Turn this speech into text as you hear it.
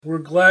We're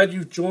glad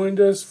you've joined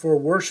us for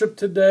worship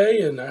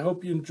today, and I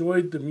hope you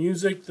enjoyed the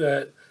music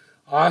that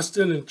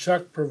Austin and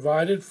Chuck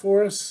provided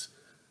for us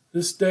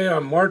this day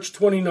on March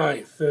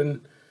 29th.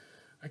 And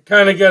I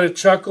kind of got a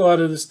chuckle out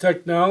of this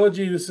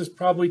technology. This is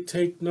probably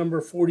take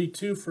number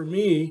 42 for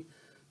me,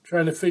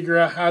 trying to figure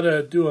out how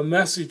to do a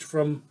message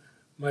from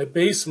my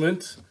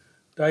basement.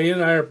 Diane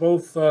and I are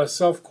both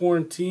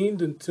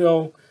self-quarantined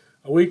until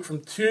a week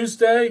from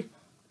Tuesday,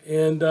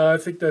 and I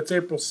think that's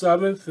April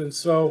 7th, and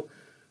so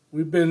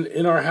we've been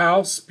in our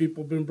house.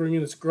 People have been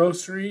bringing us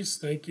groceries.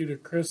 Thank you to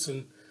Chris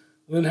and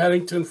Lynn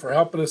Headington for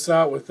helping us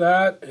out with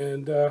that.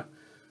 And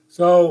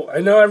so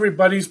I know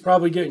everybody's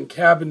probably getting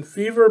cabin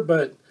fever,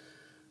 but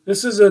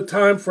this is a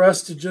time for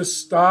us to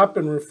just stop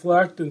and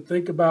reflect and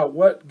think about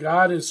what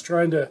God is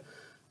trying to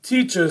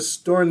teach us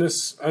during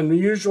this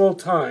unusual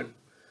time.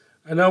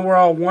 I know we're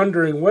all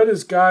wondering, what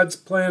is God's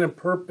plan and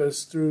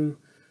purpose through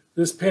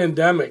this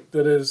pandemic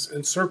that has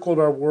encircled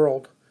our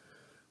world?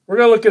 We're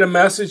going to look at a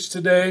message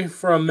today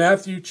from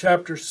Matthew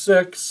chapter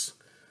 6.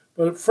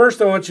 But first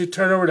I want you to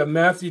turn over to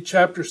Matthew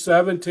chapter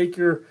 7. Take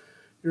your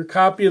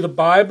copy of the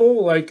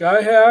Bible like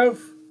I have,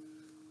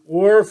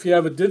 or if you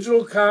have a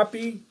digital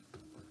copy.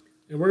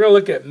 And we're going to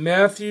look at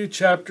Matthew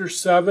chapter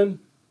 7.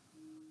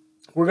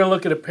 We're going to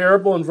look at a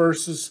parable in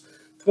verses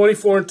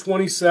 24 and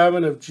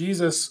 27 of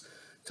Jesus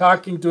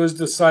talking to his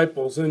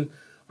disciples. And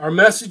our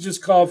message is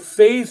called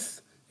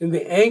Faith in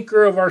the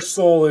Anchor of Our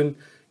Soul. And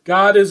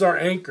God is our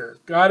anchor.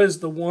 God is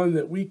the one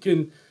that we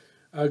can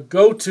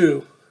go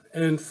to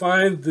and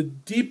find the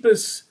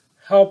deepest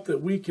help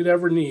that we could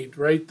ever need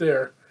right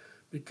there,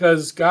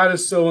 because God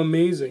is so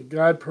amazing.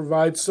 God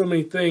provides so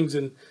many things,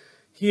 and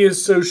he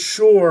is so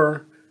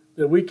sure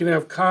that we can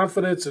have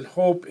confidence and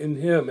hope in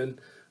him. And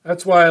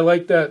that's why I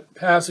like that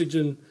passage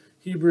in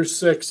Hebrews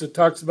 6 that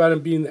talks about him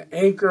being the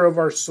anchor of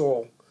our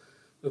soul,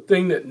 the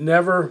thing that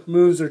never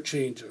moves or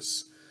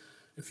changes.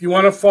 If you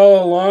want to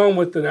follow along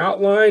with an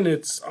outline,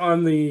 it's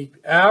on the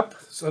app.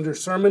 It's under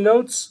Sermon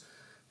Notes.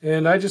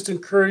 And I just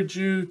encourage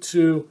you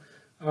to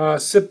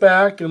sit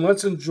back and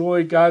let's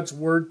enjoy God's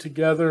Word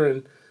together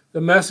and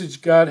the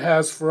message God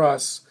has for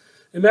us.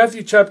 In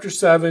Matthew chapter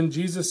 7,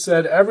 Jesus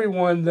said,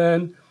 "Everyone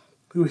then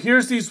who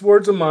hears these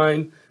words of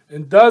mine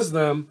and does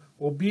them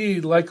will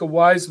be like a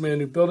wise man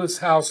who built his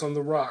house on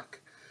the rock.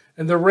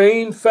 And the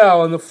rain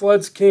fell, and the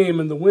floods came,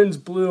 and the winds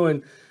blew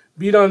and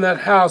beat on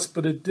that house,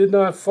 but it did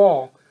not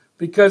fall,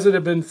 because it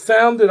had been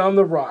founded on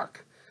the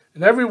rock.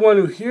 And everyone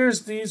who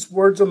hears these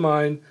words of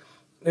mine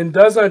and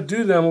does not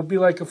do them will be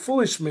like a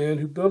foolish man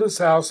who built his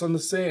house on the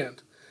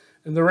sand.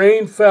 And the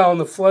rain fell, and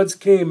the floods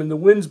came, and the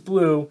winds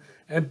blew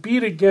and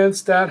beat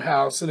against that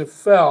house, and it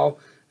fell,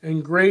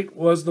 and great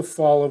was the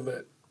fall of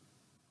it."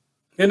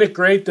 Isn't it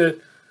great that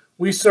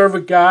we serve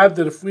a God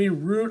that if we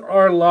root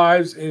our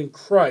lives in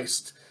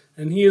Christ,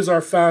 and he is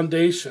our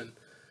foundation,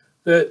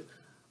 that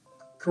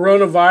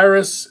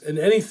coronavirus and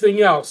anything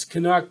else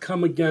cannot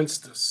come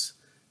against us,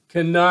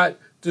 cannot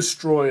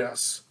destroy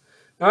us.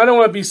 Now, I don't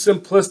want to be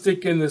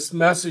simplistic in this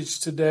message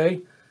today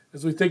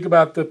as we think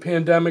about the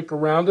pandemic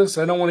around us.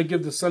 I don't want to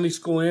give the Sunday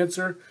school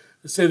answer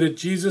to say that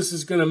Jesus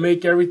is going to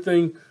make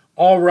everything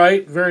all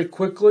right very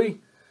quickly.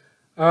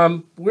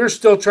 We're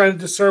still trying to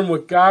discern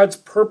what God's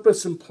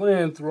purpose and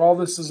plan through all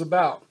this is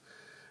about.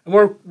 And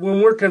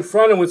when we're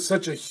confronted with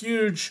such a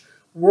huge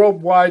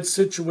worldwide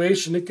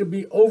situation, it can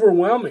be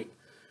overwhelming.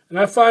 And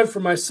I find for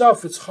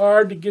myself, it's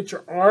hard to get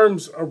your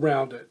arms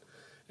around it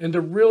and to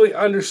really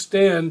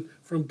understand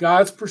from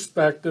God's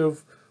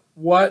perspective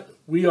what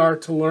we are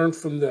to learn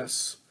from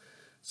this.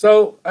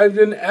 So I've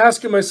been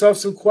asking myself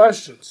some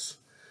questions.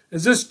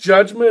 Is this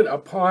judgment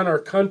upon our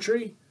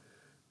country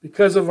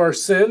because of our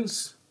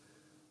sins?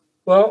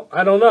 Well,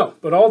 I don't know.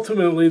 But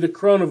ultimately, the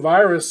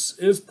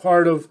coronavirus is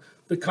part of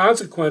the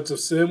consequence of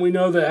sin. We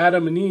know that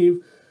Adam and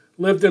Eve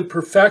lived in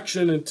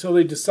perfection until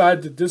they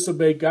decided to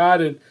disobey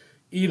God and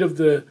eat of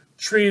the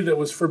tree that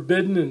was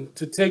forbidden and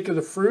to take of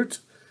the fruit.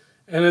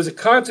 And as a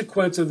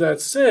consequence of that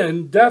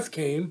sin, death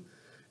came,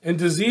 and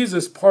disease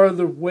is part of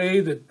the way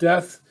that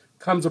death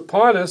comes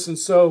upon us. And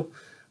so,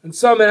 in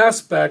some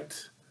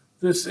aspect,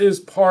 this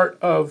is part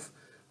of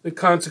the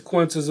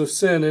consequences of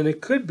sin. And it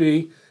could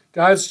be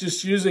God's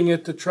just using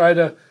it to try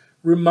to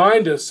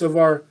remind us of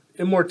our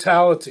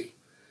immortality.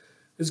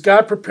 Is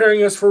God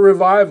preparing us for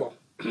revival?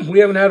 We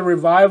haven't had a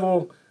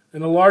revival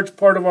in a large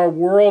part of our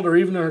world or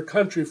even in our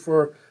country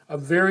for a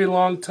very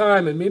long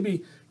time. And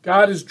maybe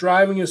God is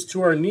driving us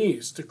to our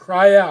knees to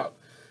cry out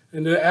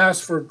and to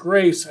ask for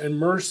grace and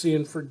mercy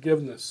and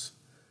forgiveness.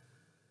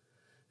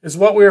 Is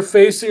what we are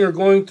facing or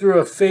going through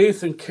a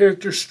faith and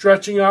character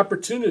stretching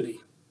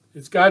opportunity?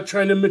 Is God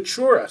trying to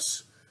mature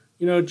us?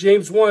 You know,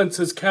 James 1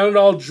 says, "Count it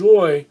all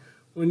joy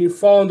when you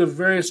fall into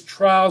various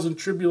trials and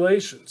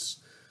tribulations."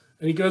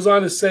 And he goes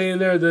on to say in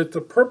there that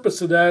the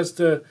purpose of that is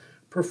to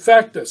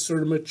perfect us or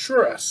to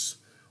mature us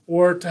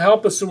or to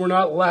help us so we're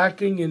not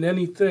lacking in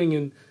anything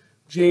in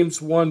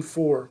James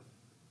 1:4.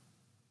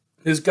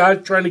 Is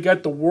God trying to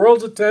get the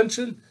world's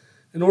attention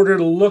in order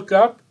to look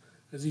up?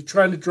 Is he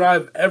trying to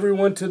drive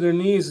everyone to their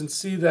knees and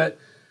see that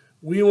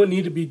we will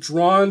need to be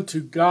drawn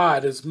to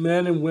God as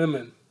men and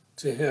women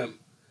to Him.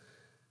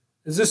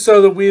 Is this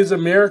so that we as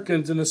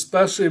Americans, and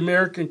especially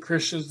American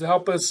Christians, to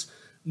help us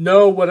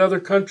know what other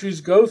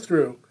countries go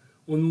through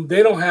when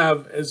they don't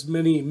have as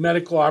many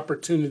medical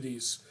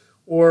opportunities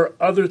or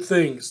other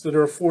things that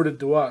are afforded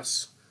to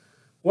us?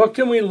 What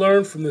can we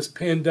learn from this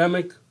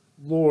pandemic,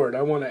 Lord?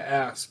 I want to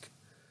ask.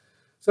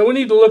 So we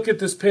need to look at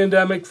this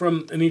pandemic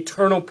from an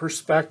eternal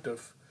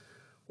perspective.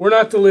 We're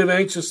not to live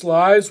anxious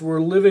lives.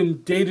 We're living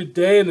day to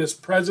day in this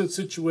present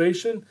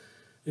situation.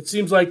 It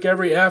seems like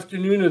every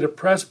afternoon at a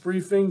press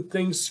briefing,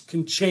 things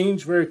can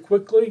change very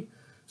quickly.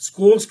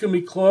 Schools can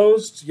be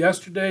closed.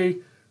 Yesterday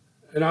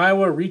in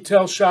Iowa,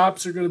 retail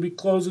shops are going to be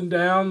closing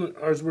down,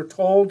 as we're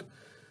told.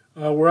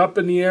 We're up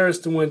in the air as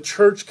to when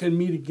church can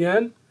meet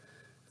again.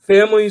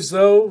 Families,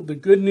 though, the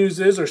good news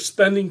is, are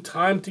spending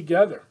time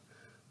together.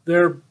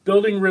 They're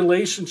building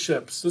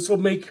relationships. This will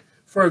make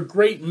for a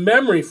great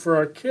memory for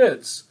our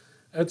kids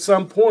at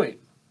some point.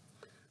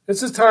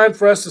 It's a time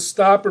for us to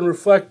stop and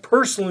reflect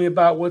personally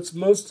about what's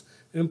most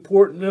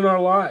important in our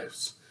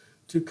lives,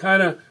 to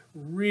kind of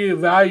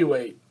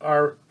reevaluate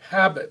our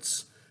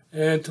habits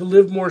and to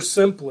live more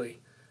simply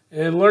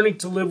and learning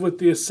to live with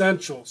the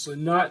essentials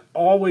and not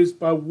always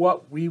by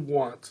what we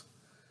want.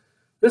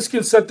 This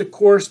can set the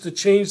course to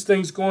change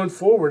things going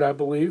forward, I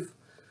believe.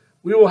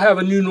 We will have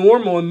a new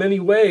normal in many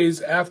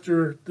ways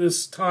after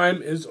this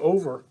time is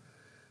over.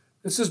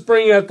 This is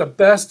bringing out the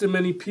best in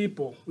many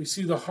people. We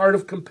see the heart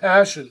of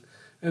compassion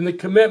and the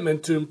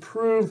commitment to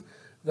improve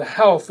the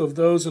health of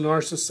those in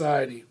our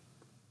society.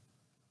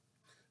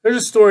 There's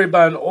a story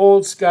about an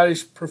old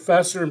Scottish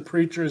professor and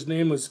preacher. His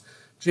name was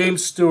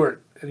James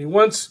Stewart, and he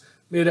once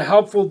made a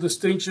helpful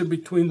distinction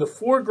between the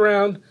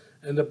foreground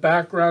and the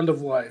background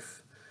of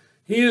life.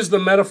 He used the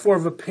metaphor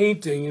of a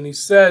painting, and he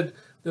said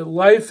that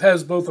life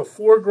has both a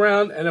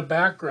foreground and a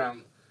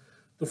background.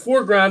 The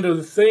foreground are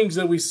the things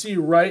that we see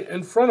right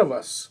in front of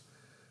us.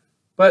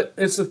 But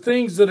it's the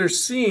things that are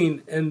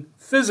seen and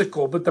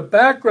physical. But the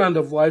background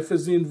of life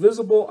is the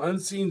invisible,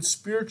 unseen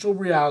spiritual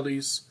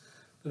realities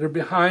that are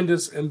behind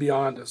us and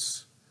beyond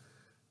us.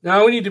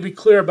 Now we need to be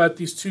clear about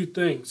these two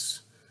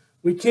things.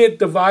 We can't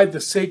divide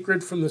the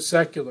sacred from the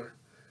secular.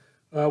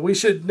 We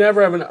should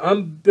never have an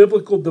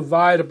unbiblical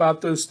divide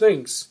about those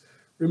things.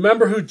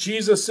 Remember who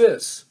Jesus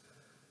is.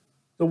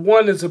 The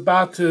one that's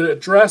about to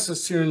address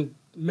us here in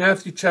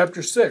Matthew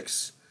chapter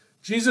 6.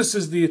 Jesus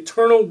is the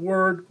eternal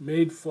Word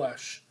made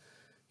flesh.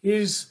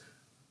 He's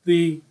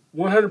the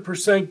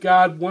 100%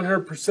 God,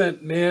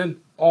 100% man,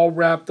 all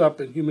wrapped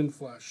up in human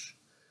flesh.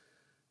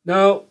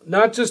 Now,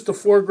 not just the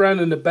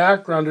foreground and the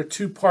background are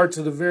two parts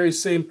of the very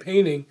same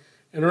painting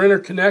and are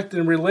interconnected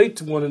and relate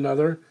to one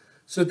another,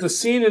 so that the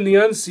seen and the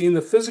unseen,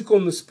 the physical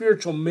and the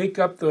spiritual, make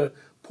up the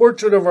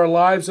portrait of our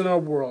lives and our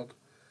world.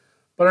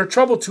 But our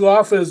trouble too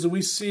often is that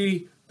we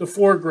see the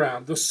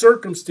foreground, the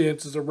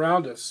circumstances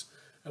around us,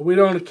 and we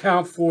don't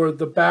account for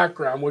the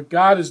background, what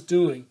God is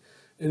doing,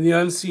 and the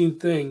unseen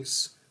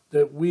things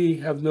that we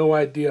have no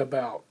idea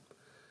about.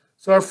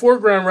 So our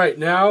foreground right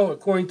now,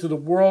 according to the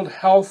World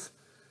Health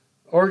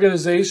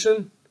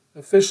Organization,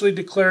 officially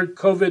declared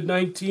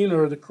COVID-19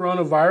 or the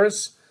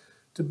coronavirus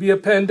to be a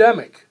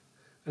pandemic.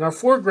 And our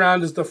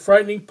foreground is the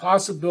frightening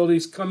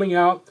possibilities coming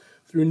out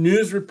through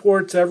news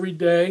reports every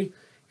day,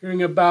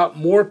 hearing about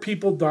more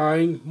people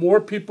dying,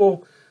 more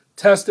people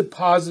tested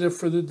positive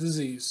for the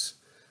disease.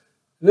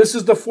 This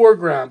is the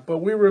foreground, but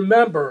we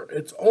remember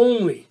it's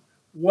only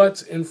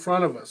what's in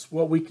front of us,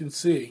 what we can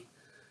see.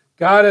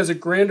 God has a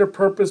grander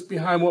purpose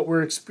behind what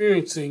we're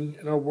experiencing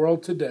in our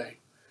world today.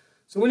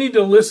 So we need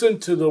to listen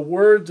to the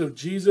words of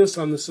Jesus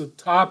on this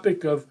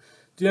topic of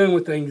dealing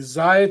with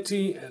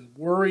anxiety and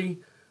worry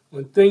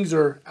when things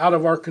are out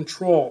of our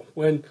control,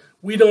 when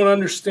we don't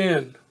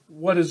understand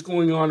what is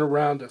going on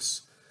around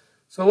us.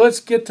 So let's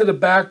get to the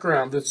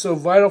background that's so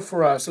vital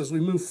for us as we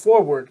move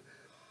forward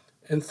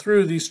and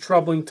through these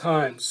troubling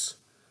times.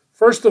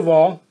 First of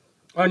all,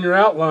 on your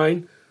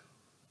outline,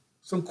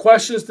 some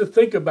questions to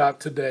think about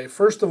today.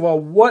 First of all,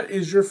 what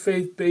is your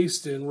faith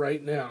based in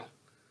right now?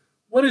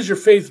 What is your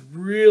faith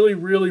really,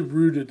 really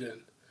rooted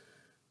in?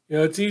 You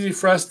know, it's easy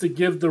for us to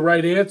give the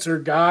right answer,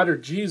 God or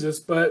Jesus,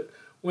 but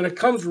when it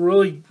comes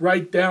really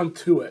right down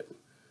to it,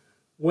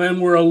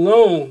 when we're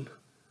alone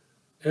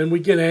and we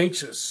get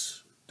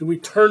anxious, do we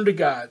turn to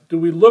God? Do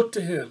we look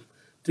to Him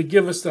to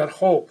give us that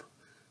hope,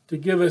 to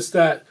give us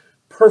that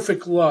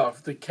perfect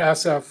love that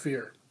casts out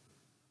fear?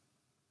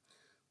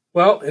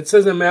 Well, it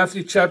says in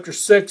Matthew chapter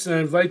 6, and I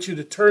invite you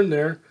to turn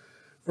there,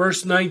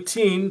 verse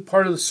 19,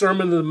 part of the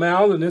Sermon on the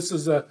Mount, and this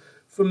is a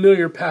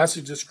familiar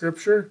passage of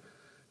Scripture.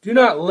 Do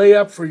not lay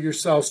up for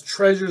yourselves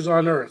treasures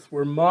on earth,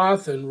 where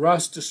moth and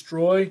rust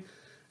destroy,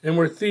 and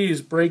where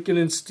thieves break in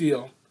and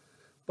steal.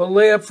 But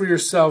lay up for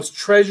yourselves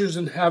treasures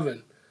in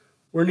heaven,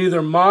 where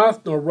neither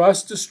moth nor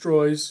rust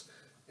destroys,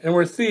 and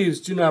where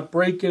thieves do not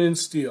break in and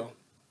steal.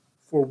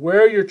 For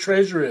where your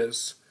treasure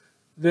is,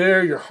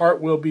 there your heart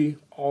will be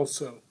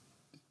also.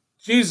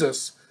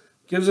 Jesus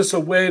gives us a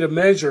way to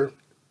measure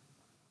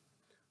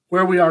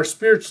where we are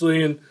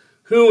spiritually and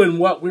who and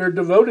what we are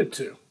devoted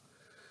to.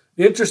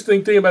 The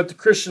interesting thing about the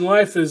Christian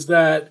life is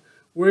that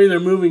we're either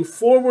moving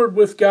forward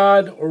with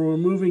God or we're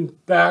moving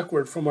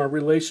backward from our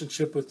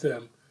relationship with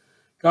Him.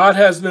 God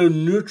has no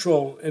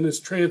neutral in His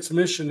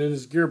transmission in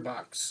His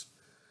gearbox.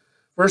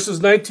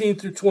 Verses 19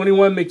 through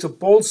 21 makes a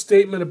bold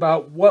statement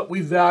about what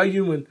we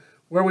value and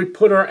where we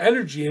put our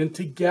energy in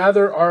to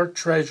gather our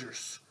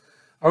treasures.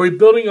 Are we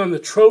building on the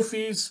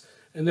trophies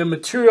and the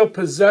material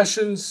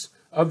possessions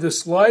of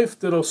this life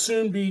that'll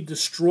soon be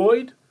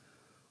destroyed?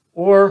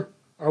 Or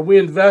are we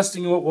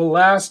investing in what will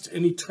last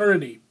in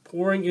eternity,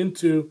 pouring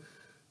into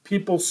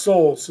people's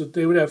souls so that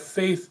they would have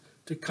faith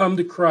to come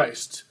to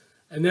Christ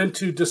and then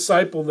to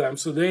disciple them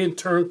so they in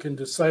turn can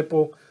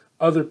disciple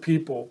other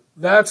people?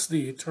 That's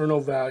the eternal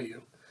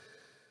value.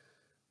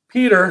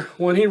 Peter,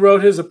 when he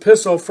wrote his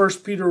epistle, 1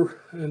 Peter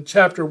in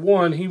chapter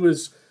 1, he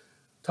was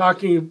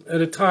talking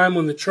at a time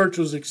when the church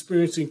was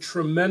experiencing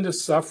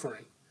tremendous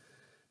suffering.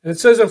 And it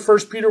says in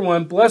 1 Peter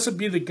 1, "Blessed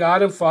be the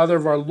God and Father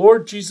of our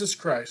Lord Jesus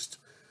Christ.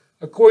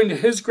 According to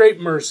His great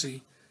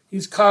mercy,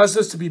 He's caused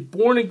us to be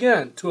born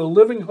again to a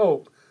living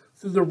hope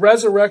through the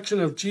resurrection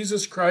of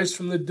Jesus Christ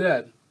from the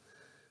dead."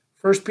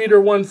 1 Peter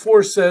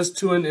 1:4 says,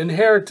 "To an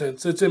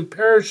inheritance that's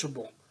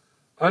imperishable,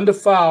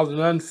 undefiled, and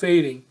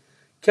unfading,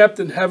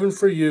 kept in heaven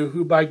for you,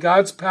 who by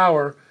God's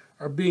power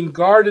are being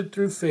guarded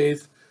through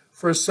faith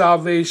for a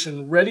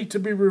salvation ready to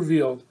be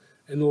revealed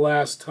in the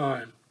last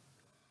time."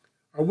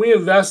 Are we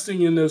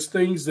investing in those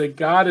things that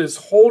God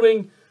is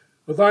holding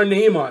with our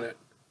name on it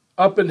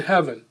up in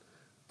heaven?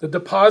 The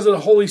deposit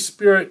of Holy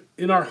Spirit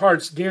in our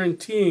hearts,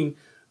 guaranteeing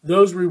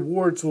those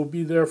rewards will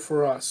be there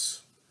for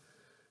us.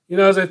 You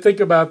know, as I think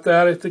about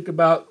that, I think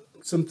about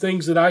some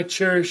things that I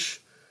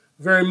cherish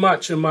very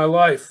much in my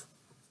life.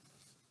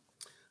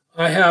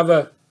 I have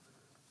a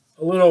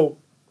little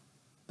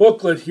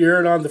booklet here,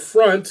 and on the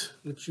front,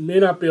 which you may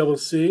not be able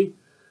to see,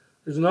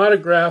 there's an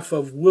autograph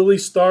of Willie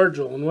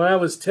Stargell. And when I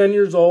was 10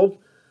 years old,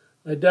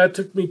 my dad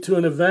took me to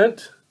an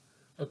event,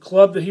 a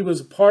club that he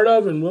was a part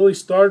of, and Willie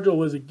Stargell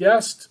was a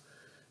guest.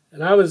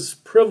 And I was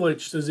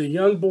privileged as a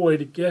young boy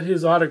to get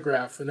his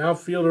autograph, an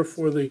outfielder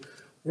for the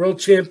world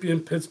champion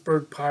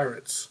Pittsburgh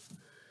Pirates.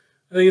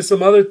 I think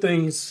some other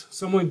things.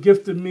 Someone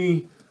gifted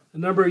me a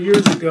number of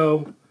years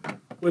ago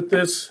with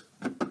this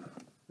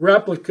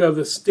replica of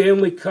the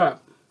Stanley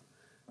Cup.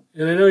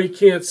 And I know you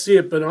can't see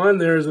it, but on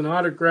there is an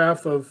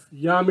autograph of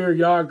Jaromir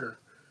Jagr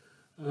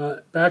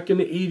back in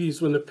the 80s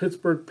when the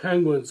Pittsburgh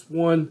Penguins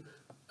won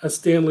a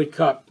Stanley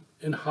Cup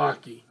in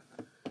hockey.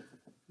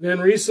 Then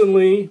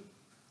recently,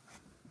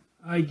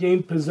 I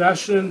gained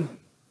possession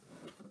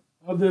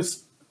of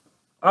this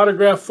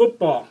autographed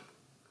football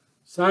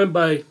signed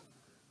by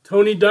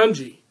Tony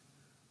Dungy,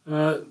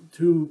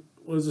 who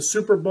was a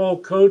Super Bowl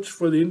coach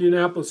for the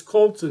Indianapolis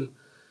Colts and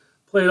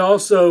played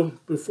also,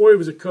 before he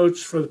was a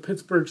coach, for the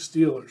Pittsburgh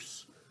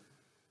Steelers.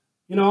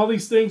 You know, all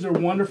these things are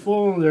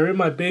wonderful. They're in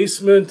my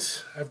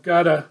basement. I've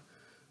got a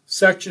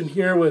section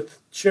here with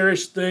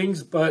cherished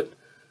things, but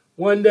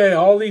one day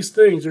all these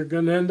things are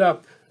going to end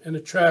up in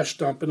a trash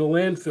dump, in a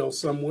landfill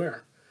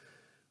somewhere.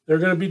 They're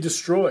going to be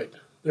destroyed.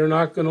 They're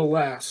not going to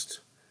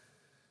last.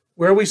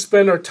 Where we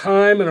spend our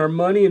time and our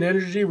money and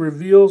energy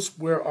reveals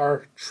where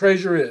our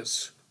treasure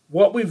is,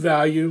 what we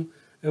value,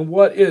 and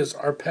what is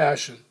our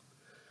passion.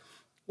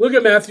 Look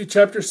at Matthew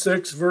chapter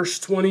 6, verse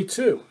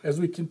 22,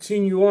 as we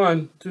continue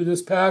on through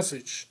this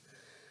passage.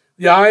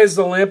 The eye is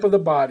the lamp of the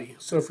body,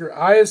 so if your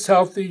eye is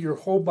healthy, your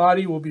whole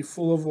body will be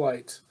full of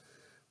light.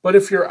 But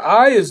if your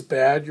eye is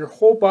bad, your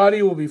whole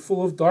body will be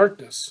full of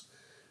darkness.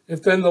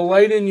 If then the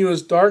light in you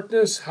is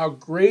darkness, how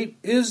great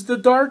is the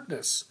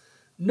darkness?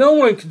 No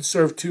one can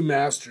serve two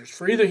masters,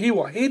 for either he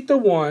will hate the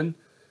one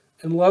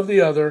and love the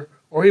other,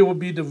 or he will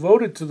be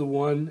devoted to the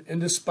one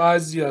and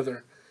despise the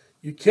other.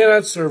 You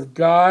cannot serve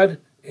God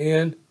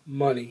and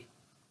money.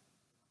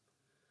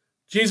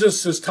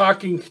 Jesus is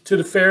talking to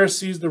the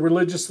Pharisees, the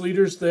religious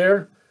leaders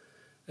there,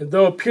 and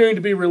though appearing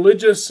to be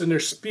religious in their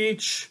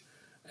speech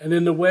and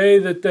in the way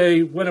that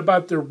they went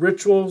about their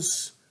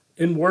rituals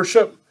in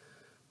worship,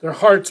 their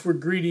hearts were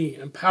greedy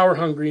and power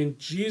hungry, and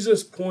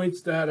Jesus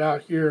points that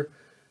out here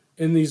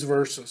in these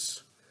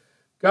verses.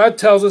 God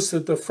tells us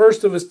that the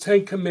first of His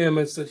 10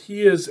 commandments, that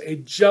He is a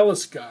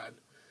jealous God.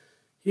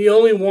 He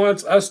only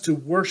wants us to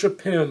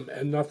worship Him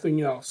and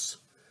nothing else.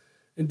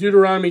 In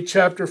Deuteronomy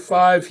chapter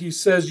 5, He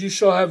says, "You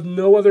shall have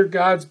no other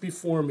gods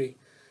before me.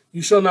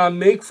 You shall not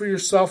make for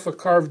yourself a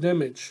carved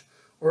image,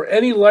 or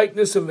any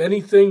likeness of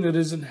anything that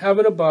is in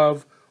heaven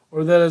above,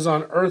 or that is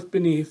on earth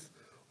beneath,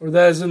 or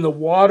that is in the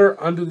water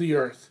under the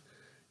earth.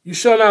 You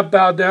shall not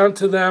bow down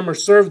to them or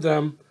serve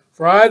them,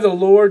 for I, the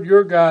Lord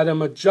your God,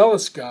 am a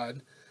jealous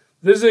God,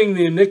 visiting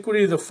the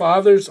iniquity of the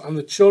fathers on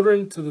the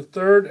children to the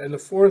third and the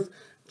fourth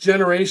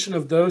generation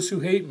of those who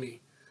hate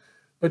me,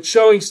 but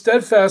showing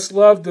steadfast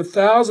love to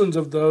thousands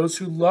of those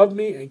who love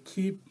me and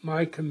keep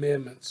my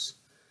commandments."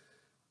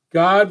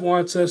 God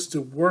wants us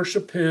to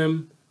worship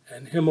Him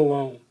and Him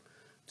alone,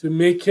 to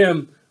make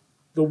Him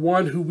the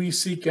one who we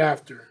seek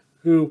after,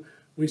 who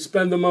we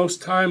spend the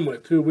most time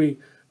with, who we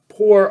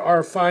pour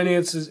our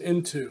finances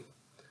into.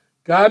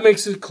 God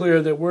makes it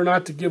clear that we're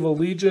not to give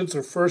allegiance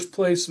or first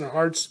place in our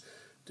hearts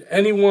to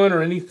anyone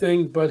or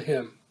anything but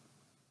Him.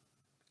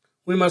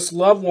 We must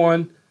love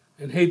one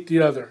and hate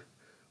the other.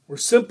 We're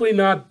simply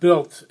not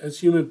built as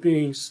human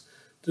beings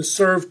to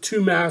serve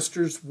two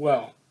masters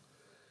well.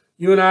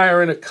 You and I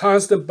are in a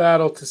constant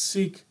battle to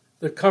seek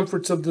the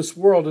comforts of this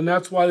world, and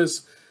that's why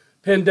this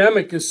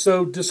pandemic is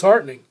so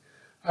disheartening.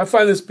 I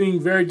find this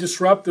being very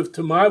disruptive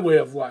to my way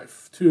of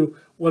life, to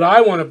what I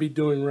want to be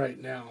doing right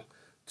now,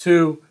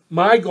 to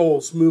my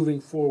goals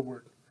moving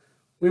forward.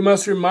 We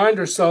must remind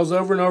ourselves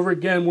over and over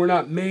again, we're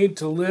not made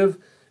to live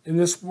in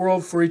this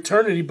world for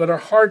eternity, but our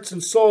hearts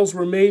and souls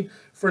were made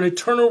for an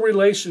eternal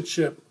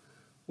relationship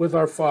with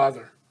our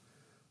Father.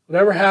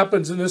 Whatever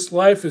happens in this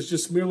life is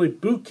just merely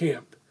boot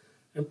camp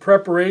in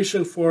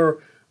preparation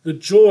for the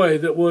joy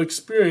that we'll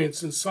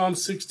experience in Psalm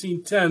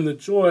 16:10, the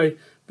joy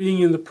being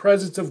in the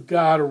presence of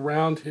God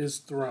around His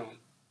throne.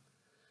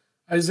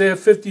 Isaiah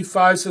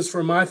 55 says,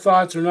 "For my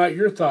thoughts are not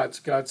your thoughts,"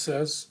 God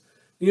says.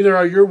 "Neither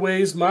are your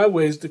ways my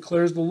ways,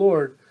 declares the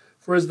Lord.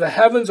 For as the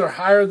heavens are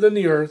higher than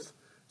the earth,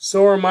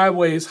 so are my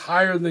ways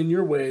higher than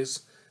your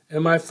ways,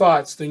 and my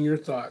thoughts than your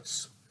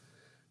thoughts."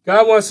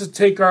 God wants to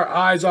take our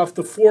eyes off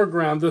the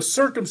foreground, the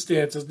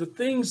circumstances, the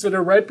things that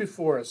are right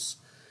before us,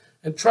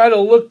 and try to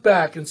look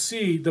back and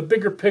see the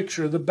bigger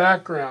picture, the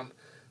background,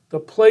 the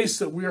place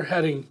that we're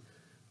heading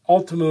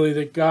ultimately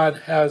that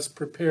God has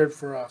prepared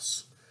for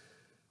us.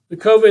 The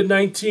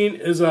COVID-19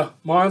 is a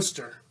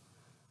monster.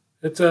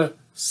 It's a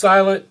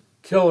silent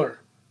killer.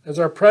 As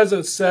our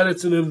president said,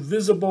 it's an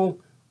invisible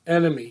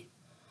enemy.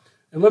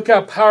 And look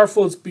how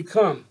powerful it's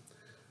become.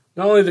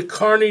 Not only the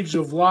carnage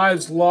of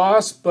lives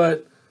lost,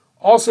 but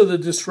also the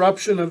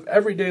disruption of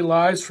everyday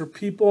lives for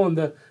people and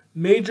the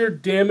major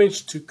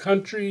damage to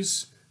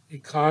countries'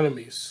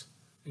 economies,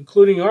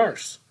 including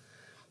ours.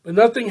 But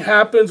nothing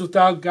happens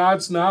without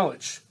God's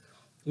knowledge.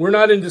 We're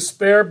not in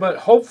despair, but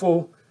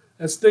hopeful,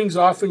 as things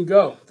often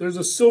go. There's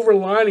a silver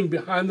lining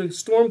behind the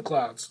storm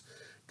clouds.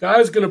 God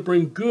is going to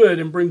bring good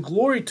and bring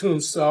glory to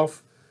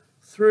Himself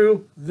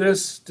through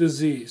this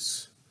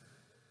disease.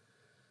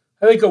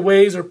 I think of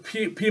ways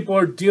people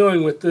are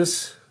dealing with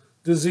this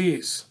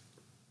disease.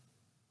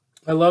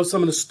 I love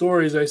some of the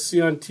stories I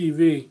see on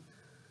TV.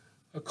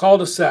 A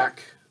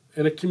cul-de-sac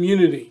in a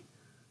community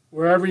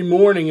where every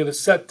morning at a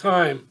set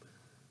time,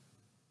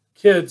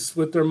 kids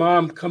with their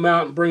mom come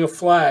out and bring a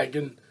flag,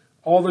 and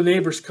all the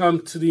neighbors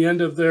come to the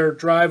end of their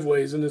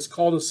driveways in this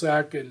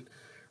cul-de-sac and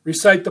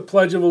recite the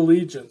Pledge of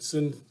Allegiance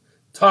and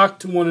talk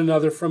to one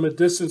another from a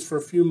distance for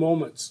a few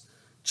moments,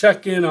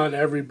 check in on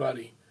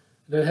everybody,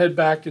 and then head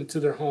back into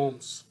their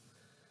homes.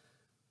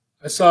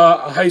 I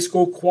saw a high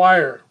school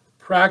choir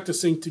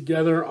practicing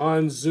together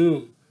on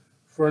Zoom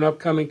for an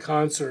upcoming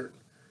concert.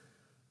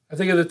 I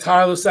think of the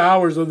tireless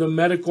hours of the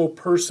medical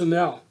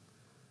personnel,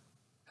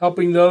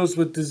 helping those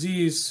with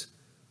disease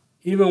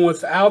even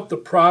without the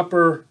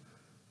proper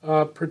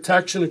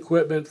protection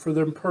equipment for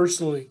them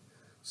personally.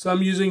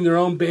 Some using their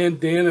own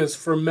bandanas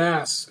for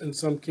masks in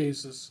some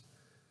cases.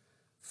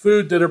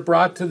 Food that are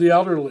brought to the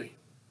elderly.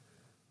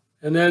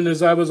 And then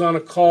as I was on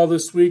a call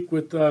this week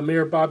with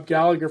Mayor Bob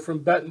Gallagher from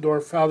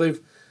Bettendorf, how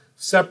they've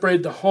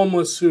separated the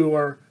homeless who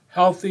are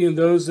healthy and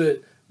those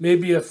that may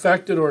be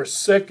affected or are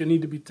sick and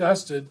need to be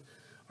tested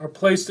are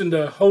placed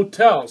into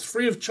hotels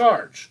free of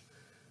charge.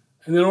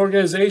 And then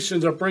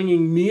organizations are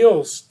bringing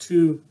meals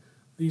to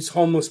these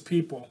homeless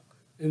people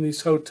in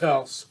these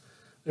hotels.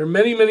 There are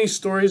many, many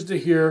stories to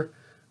hear,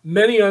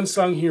 many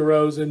unsung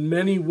heroes, and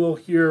many we'll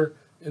hear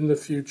in the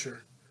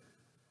future.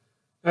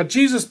 Now,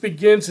 Jesus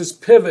begins his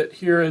pivot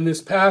here in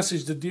this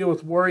passage to deal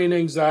with worry and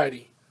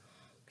anxiety.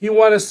 He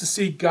wants us to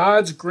see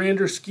God's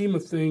grander scheme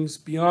of things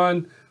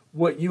beyond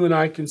what you and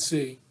I can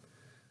see.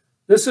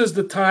 This is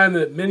the time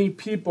that many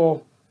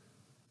people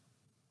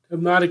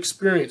have not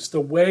experienced, the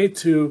way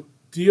to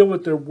deal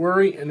with their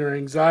worry and their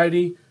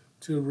anxiety,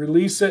 to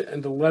release it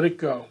and to let it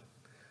go.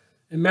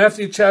 In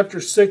Matthew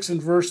chapter 6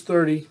 and verse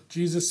 30,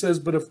 Jesus says,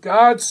 "But if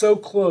God so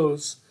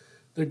clothes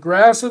the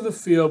grass of the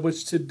field,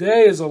 which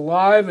today is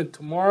alive and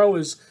tomorrow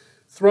is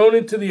thrown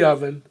into the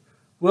oven,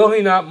 will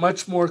He not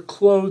much more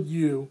clothe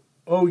you,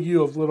 O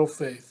you of little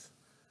faith?"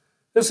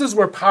 This is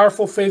where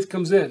powerful faith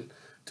comes in,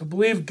 to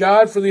believe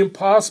God for the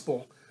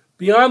impossible,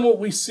 beyond what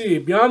we see,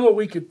 beyond what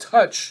we could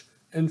touch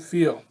and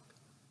feel.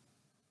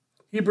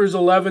 Hebrews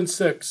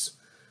 11:6,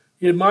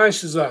 he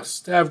admonishes us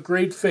to have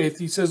great faith.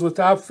 He says,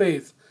 without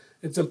faith,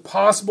 it's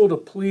impossible to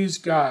please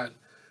God.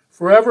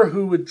 For whoever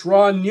who would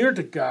draw near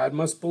to God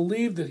must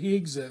believe that He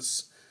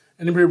exists,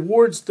 and He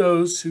rewards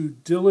those who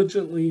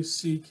diligently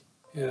seek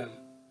Him.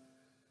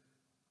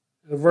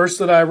 The verse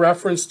that I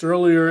referenced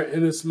earlier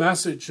in this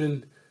message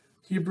in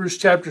Hebrews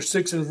chapter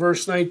 6 and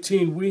verse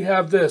 19, we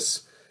have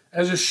this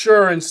as a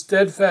sure and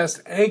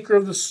steadfast anchor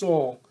of the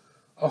soul,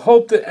 a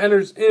hope that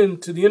enters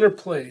into the inner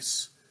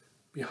place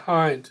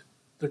behind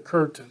the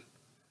curtain.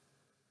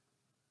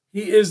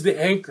 He is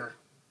the anchor.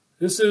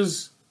 This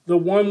is the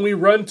one we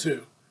run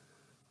to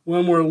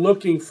when we're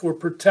looking for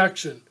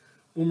protection,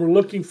 when we're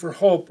looking for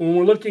hope, when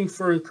we're looking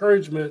for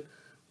encouragement,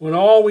 when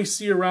all we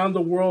see around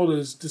the world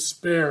is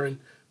despair and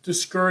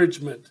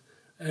discouragement,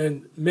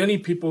 and many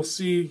people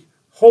see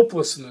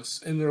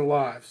hopelessness in their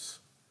lives.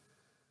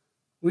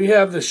 We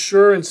have the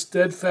sure and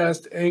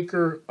steadfast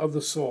anchor of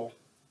the soul.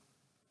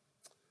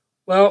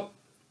 Well,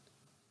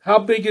 how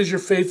big is your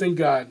faith in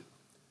God?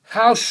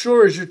 How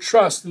sure is your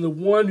trust in the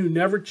one who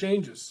never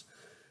changes,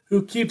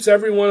 who keeps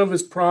every one of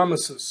his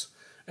promises,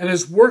 and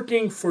is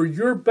working for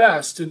your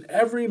best in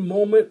every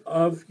moment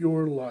of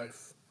your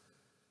life?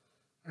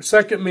 Our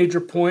second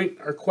major point,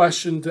 our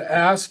question to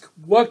ask,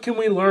 what can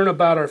we learn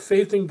about our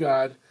faith in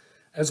God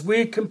as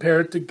we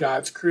compare it to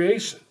God's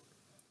creation?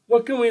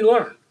 What can we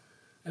learn?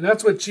 And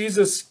that's what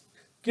Jesus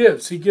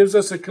gives. He gives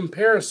us a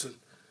comparison.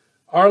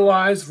 Our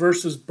lives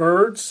versus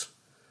birds,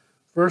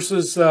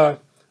 versus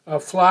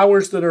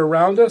flowers that are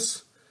around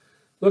us.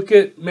 Look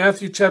at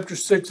Matthew chapter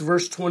 6,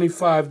 verse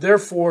 25.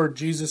 Therefore,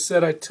 Jesus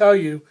said, I tell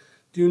you,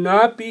 do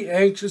not be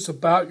anxious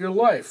about your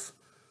life,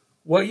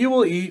 what you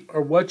will eat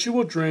or what you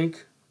will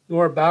drink,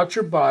 nor about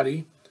your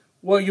body,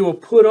 what you will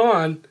put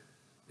on.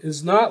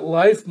 Is not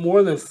life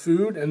more than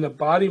food, and the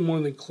body more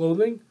than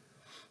clothing?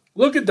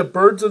 Look at the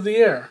birds of the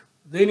air.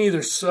 They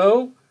neither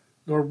sow,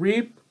 nor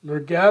reap, nor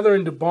gather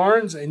into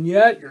barns, and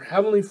yet your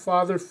heavenly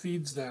Father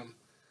feeds them.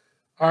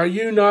 Are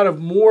you not of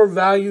more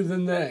value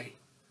than they?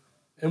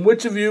 And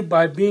which of you,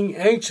 by being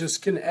anxious,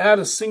 can add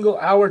a single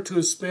hour to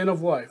his span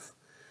of life?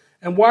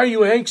 And why are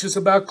you anxious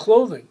about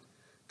clothing?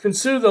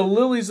 Consider the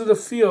lilies of the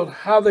field,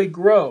 how they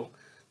grow.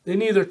 They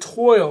neither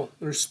toil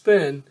nor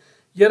spin.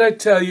 Yet I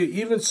tell you,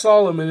 even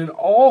Solomon in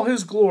all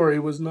his glory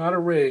was not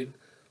arrayed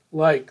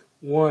like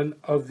one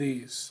of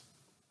these.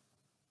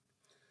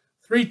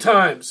 3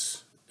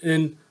 times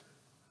in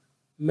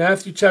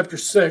Matthew chapter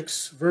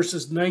 6,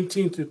 verses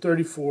 19 through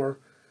 34,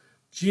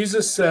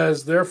 Jesus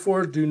says,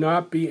 therefore do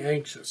not be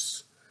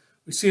anxious.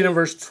 We see it in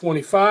verse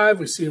 25,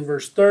 we see it in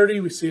verse 30,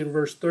 we see it in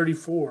verse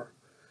 34.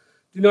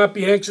 Do not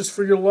be anxious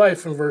for your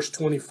life in verse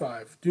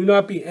 25. Do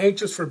not be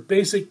anxious for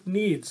basic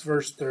needs,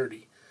 verse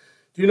 30.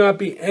 Do not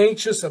be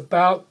anxious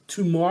about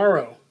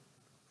tomorrow,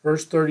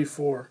 verse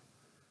 34.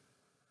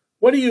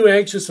 What are you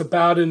anxious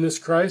about in this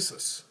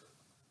crisis?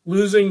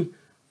 Losing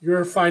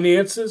your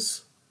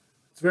finances?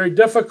 It's very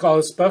difficult,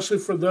 especially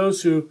for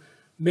those who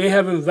may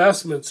have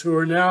investments, who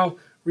are now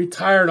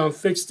retired on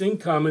fixed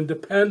income and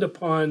depend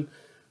upon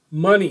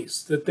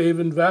monies that they've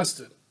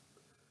invested.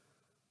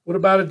 What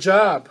about a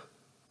job?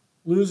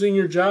 Losing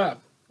your job,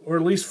 or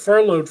at least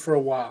furloughed for a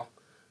while.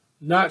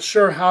 Not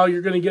sure how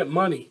you're going to get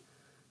money.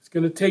 It's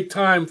going to take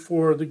time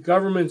for the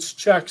government's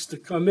checks to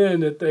come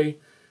in that they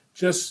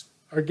just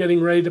are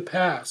getting ready to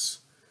pass.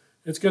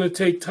 It's going to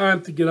take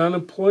time to get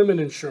unemployment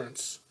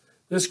insurance.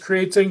 This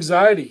creates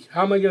anxiety.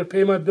 How am I going to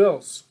pay my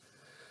bills?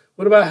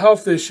 What about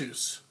health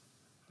issues?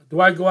 Do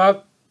I go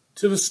out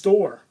to the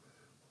store?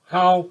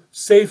 How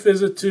safe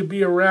is it to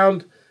be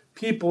around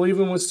people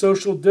even with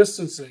social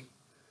distancing?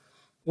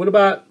 What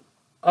about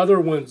other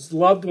ones,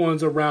 loved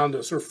ones around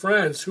us or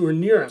friends who are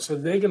near us? Are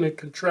they going to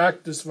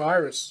contract this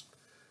virus?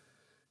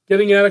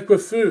 Getting adequate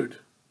food.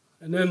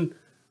 And then,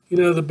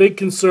 the big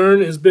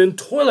concern has been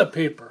toilet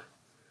paper.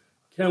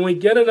 Can we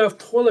get enough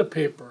toilet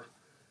paper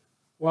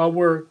while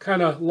we're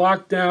kind of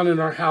locked down in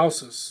our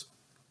houses?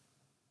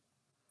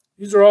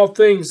 These are all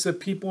things that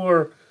people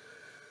are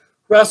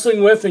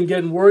wrestling with and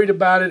getting worried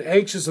about and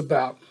anxious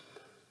about.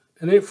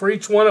 And for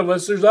each one of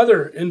us, there's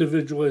other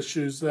individual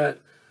issues that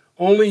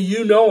only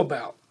you know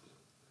about.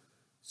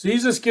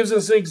 Jesus gives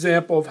us an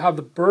example of how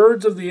the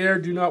birds of the air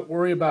do not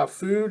worry about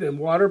food and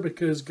water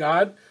because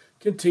God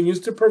continues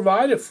to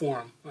provide it for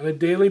them on a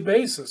daily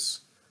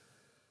basis.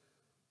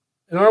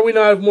 And are we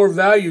not of more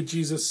value,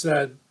 Jesus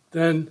said,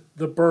 than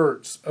the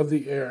birds of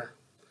the air?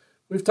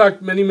 We've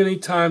talked many, many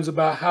times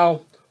about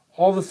how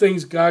all the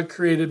things God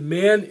created,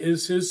 man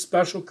is his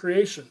special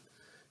creation.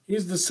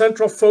 He's the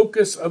central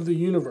focus of the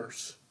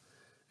universe.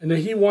 And that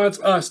he wants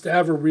us to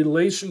have a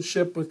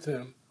relationship with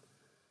him.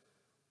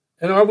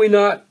 And are we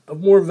not of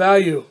more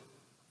value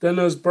than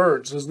those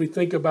birds as we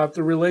think about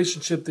the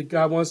relationship that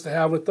God wants to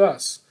have with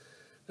us?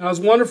 Now, as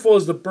wonderful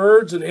as the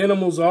birds and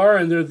animals are,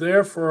 and they're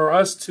there for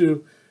us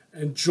to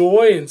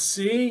enjoy and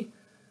see,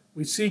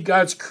 we see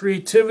God's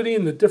creativity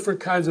in the different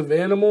kinds of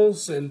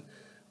animals and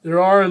there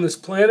are on this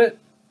planet.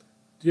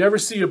 Do you ever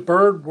see a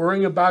bird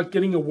worrying about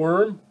getting a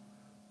worm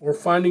or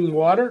finding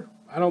water?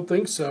 I don't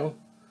think so.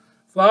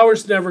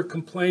 Flowers never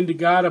complain to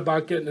God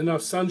about getting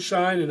enough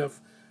sunshine, enough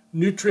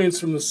nutrients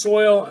from the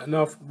soil,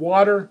 enough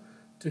water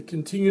to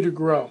continue to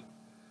grow.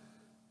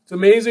 It's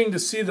amazing to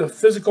see the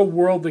physical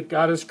world that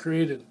God has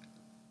created.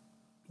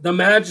 The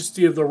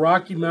majesty of the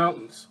Rocky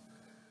Mountains,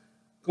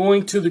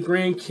 going to the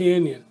Grand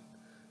Canyon,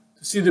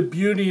 to see the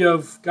beauty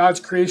of God's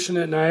creation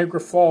at Niagara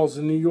Falls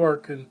in New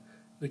York and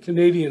the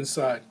Canadian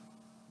side.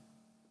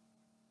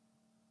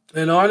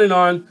 And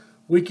on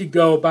we could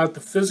go about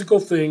the physical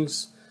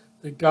things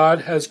that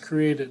God has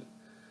created.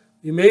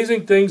 The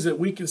amazing things that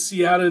we can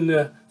see out in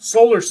the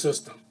solar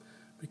system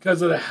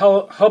because of the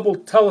Hubble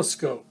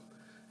telescope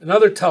and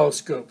other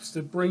telescopes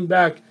that bring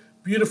back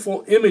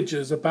beautiful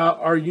images about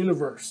our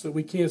universe that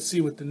we can't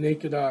see with the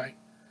naked eye.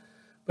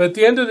 But at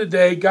the end of the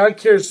day, God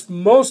cares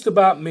most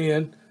about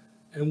man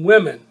and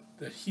women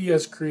that he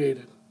has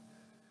created.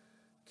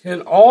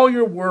 Can all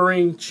your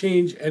worrying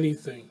change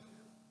anything?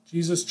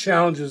 Jesus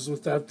challenges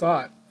with that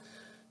thought.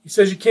 He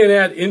says you can't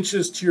add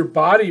inches to your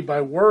body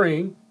by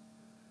worrying.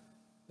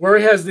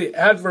 Worry has the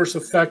adverse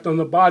effect on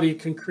the body. It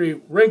can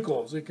create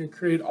wrinkles. It can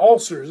create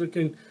ulcers. It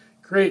can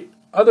create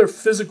other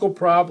physical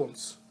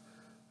problems.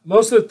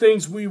 Most of the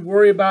things we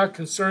worry about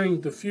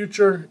concerning the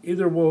future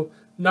either will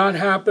not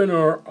happen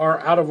or are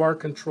out of our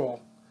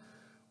control.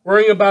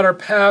 Worrying about our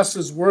past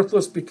is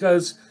worthless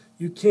because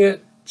you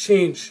can't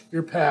change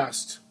your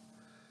past.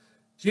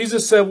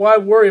 Jesus said, why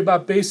worry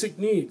about basic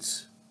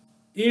needs?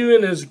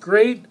 Even as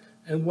great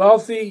and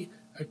wealthy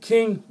a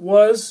king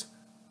was,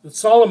 that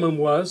Solomon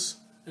was,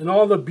 and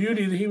all the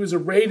beauty that he was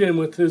arrayed in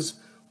with his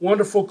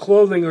wonderful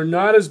clothing are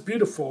not as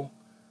beautiful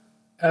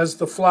as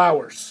the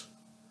flowers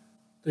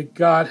that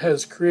God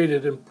has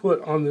created and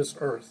put on this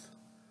earth.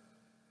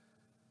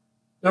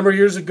 A number of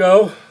years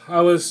ago, I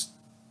was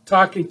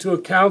talking to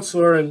a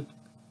counselor and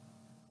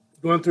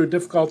going through a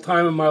difficult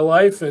time in my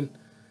life, and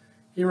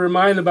he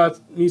reminded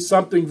about me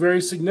something very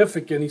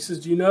significant. He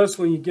says, do you notice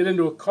when you get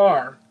into a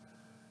car,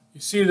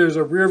 you see there's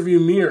a rear view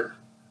mirror?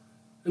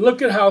 And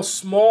look at how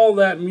small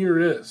that mirror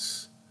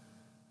is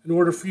in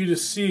order for you to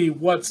see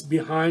what's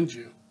behind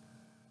you.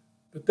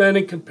 But then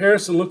in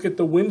comparison, look at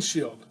the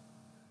windshield,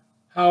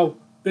 how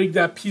big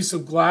that piece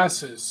of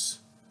glass is,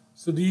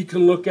 so that you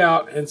can look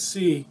out and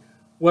see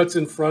what's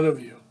in front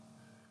of you.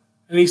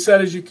 And he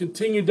said, as you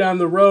continue down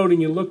the road and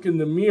you look in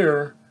the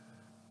mirror,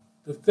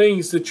 the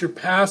things that you're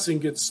passing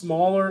get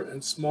smaller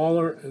and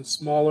smaller and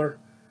smaller,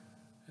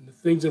 and the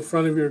things in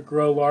front of you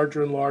grow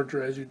larger and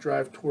larger as you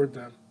drive toward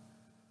them.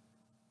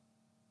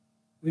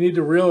 We need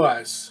to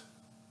realize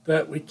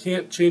that we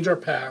can't change our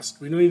past.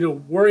 We don't need to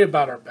worry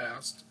about our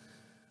past.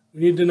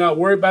 We need to not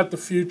worry about the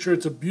future.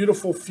 It's a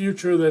beautiful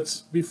future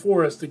that's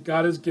before us that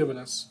God has given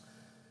us,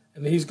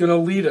 and he's going to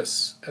lead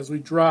us as we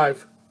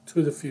drive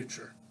to the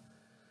future.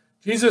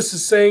 Jesus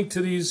is saying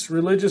to these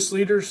religious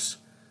leaders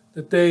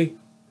that they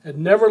had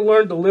never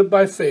learned to live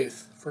by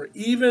faith for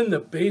even the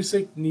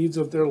basic needs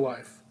of their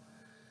life.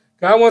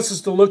 God wants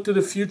us to look to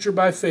the future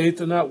by faith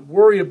and not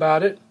worry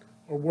about it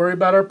or worry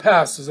about our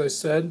past, as I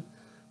said.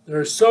 There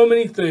are so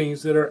many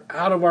things that are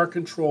out of our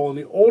control, and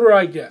the older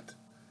I get,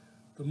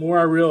 the more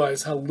I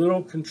realize how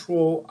little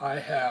control I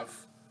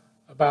have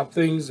about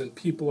things and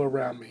people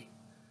around me.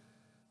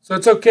 So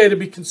it's okay to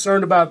be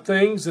concerned about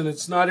things, and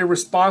it's not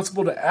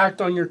irresponsible to act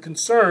on your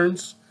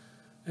concerns,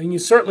 and you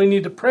certainly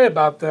need to pray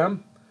about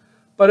them.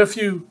 But if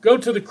you go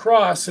to the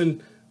cross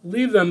and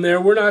leave them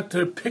there, we're not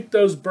to pick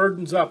those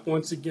burdens up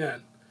once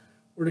again.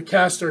 We're to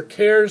cast our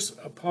cares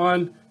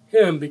upon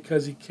him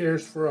because he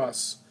cares for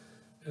us,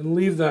 and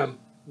leave them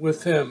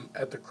with him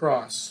at the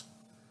cross.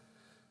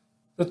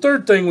 The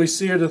third thing we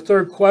see, or the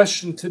third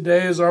question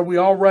today, is are we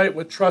all right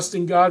with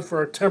trusting God for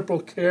our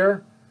temporal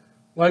care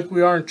like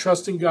we are in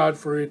trusting God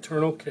for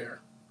eternal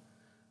care?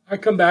 I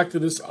come back to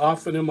this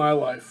often in my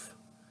life.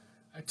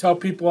 I tell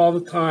people all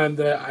the time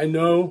that I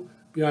know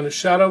beyond a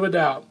shadow of a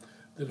doubt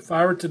that if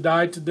I were to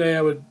die today,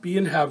 I would be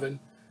in heaven,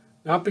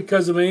 not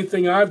because of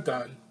anything I've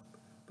done,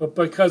 but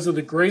because of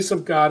the grace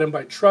of God and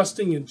by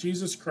trusting in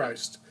Jesus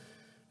Christ.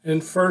 In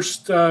 1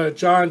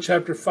 John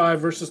chapter 5,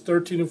 verses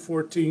 13 and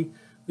 14,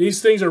 these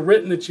things are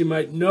written that you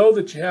might know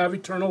that you have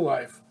eternal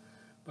life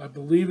by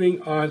believing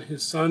on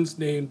his Son's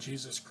name,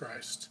 Jesus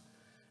Christ.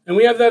 And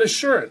we have that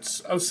assurance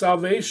of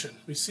salvation.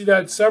 We see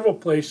that in several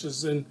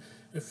places in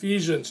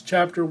Ephesians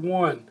chapter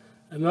 1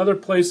 and other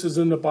places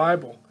in the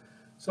Bible.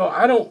 So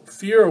I don't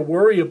fear or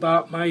worry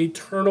about my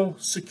eternal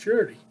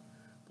security.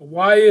 But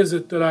why is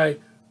it that I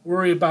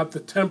worry about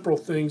the temporal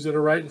things that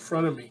are right in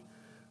front of me?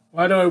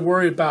 Why do I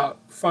worry about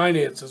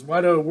finances?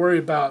 Why do I worry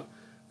about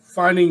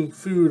finding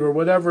food or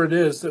whatever it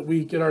is that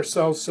we get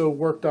ourselves so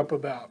worked up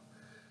about?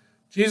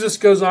 Jesus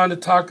goes on to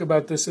talk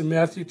about this in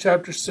Matthew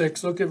chapter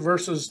 6. Look at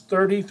verses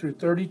 30 through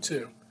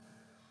 32.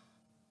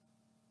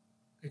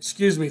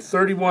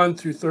 31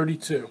 through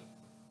 32.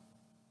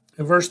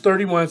 In verse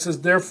 31 it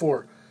says,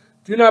 therefore,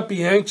 do not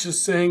be anxious,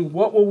 saying,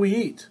 what will we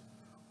eat?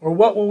 Or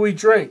what will we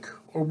drink?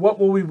 Or what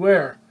will we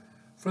wear?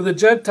 For the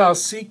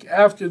Gentiles seek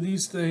after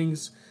these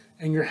things,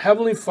 and your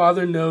heavenly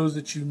Father knows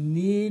that you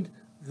need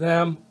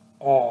them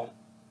all.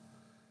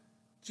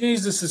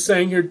 Jesus is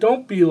saying here,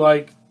 don't be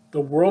like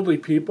the worldly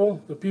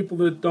people, the people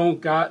that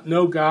don't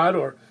know God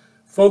or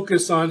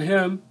focus on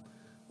him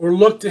or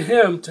look to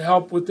him to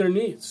help with their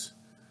needs.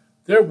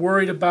 They're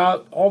worried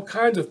about all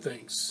kinds of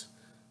things.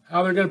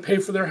 How they're going to pay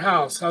for their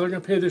house, how they're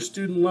going to pay their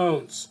student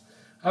loans,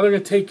 how they're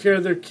going to take care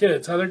of their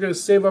kids, how they're going to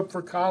save up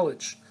for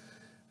college,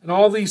 and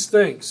all these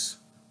things.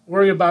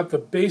 Worrying about the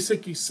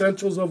basic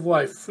essentials of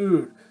life,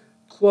 food,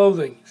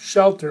 clothing,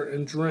 shelter,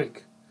 and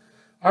drink.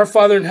 Our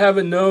Father in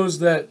heaven knows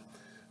that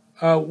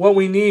what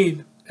we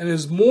need and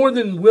is more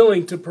than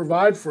willing to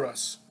provide for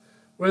us,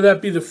 whether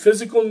that be the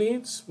physical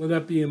needs, whether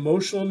that be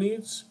emotional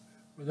needs,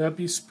 whether that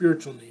be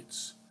spiritual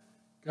needs.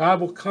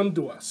 God will come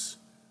to us,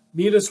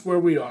 meet us where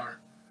we are.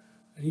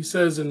 And he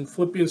says in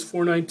Philippians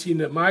 4:19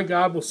 that my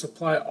God will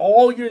supply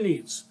all your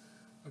needs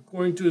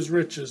according to his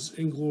riches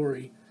in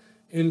glory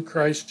in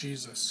Christ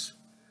Jesus.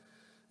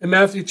 In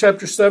Matthew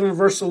chapter 7,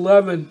 verse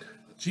 11,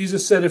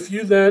 Jesus said, if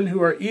you then,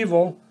 who are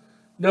evil,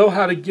 know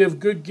how to give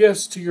good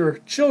gifts to your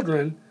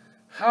children,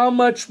 how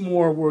much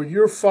more will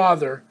your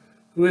Father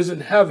who is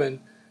in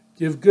heaven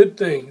give good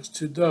things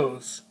to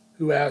those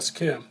who ask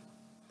him?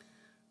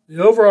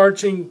 The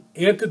overarching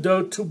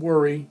antidote to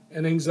worry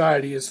and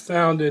anxiety is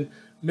found in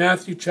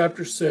Matthew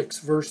chapter 6,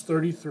 verse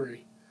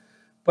 33.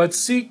 But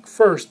seek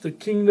first the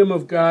kingdom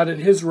of God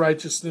and his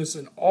righteousness,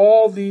 and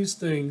all these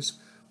things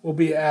will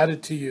be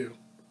added to you.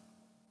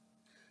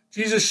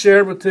 Jesus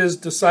shared with his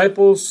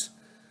disciples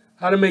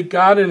how to make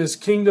God and his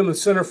kingdom the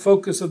center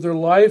focus of their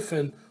life,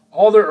 and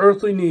all their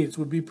earthly needs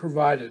would be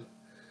provided.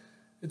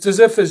 It's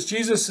as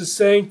Jesus is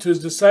saying to his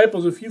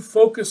disciples, if you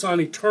focus on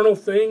eternal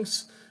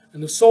things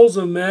and the souls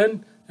of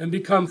men and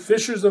become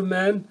fishers of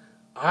men,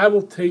 I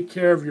will take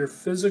care of your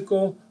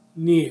physical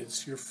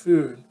needs, your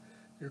food,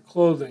 your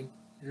clothing,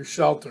 your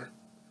shelter.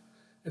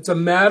 It's a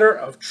matter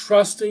of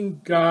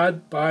trusting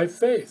God by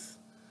faith.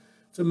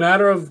 It's a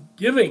matter of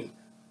giving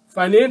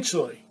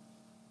financially.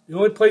 The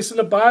only place in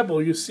the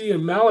Bible you see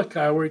in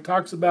Malachi where he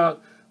talks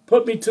about,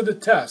 put me to the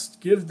test,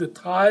 give the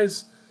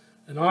tithes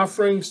and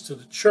offerings to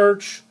the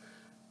church,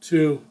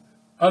 to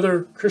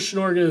other Christian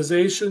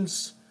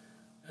organizations,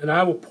 and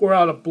I will pour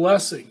out a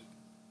blessing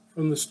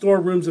from the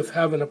storerooms of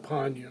heaven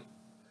upon you.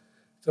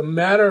 It's a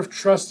matter of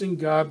trusting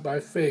God by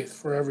faith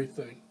for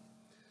everything.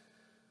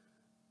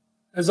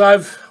 As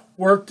I've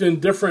worked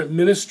in different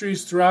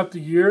ministries throughout the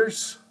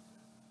years,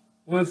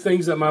 one of the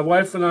things that my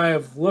wife and I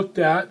have looked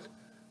at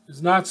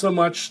is not so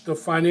much the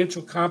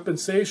financial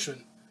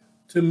compensation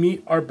to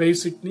meet our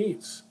basic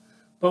needs,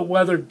 but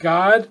whether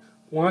God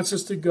wants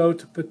us to go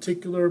to a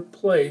particular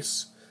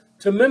place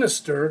to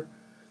minister.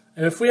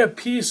 And if we have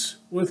peace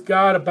with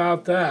God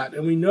about that,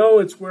 and we know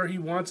it's where he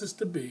wants us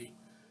to be,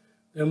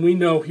 then we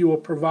know he will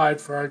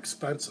provide for our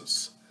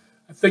expenses.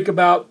 I think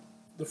about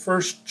the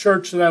first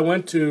church that I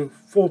went to,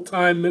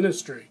 full-time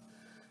ministry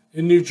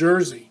in New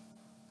Jersey.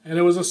 And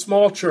it was a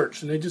small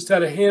church, and they just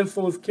had a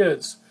handful of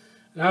kids.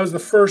 And I was the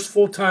first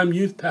full-time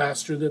youth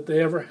pastor that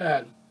they ever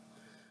had.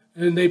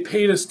 And they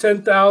paid us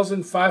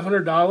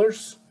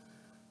 $10,500.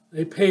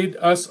 They paid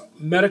us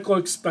medical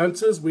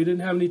expenses. We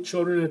didn't have any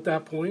children at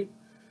that point.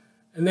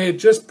 And they had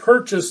just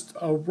purchased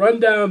a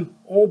rundown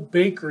old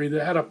bakery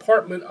that had an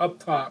apartment up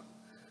top.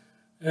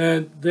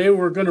 And they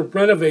were going to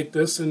renovate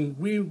this, and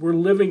we were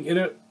living in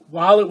it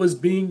while it was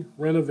being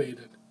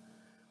renovated.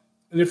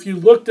 And if you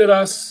looked at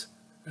us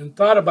and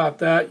thought about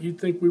that, you'd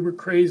think we were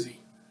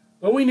crazy.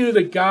 But we knew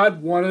that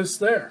God wanted us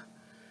there.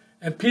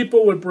 And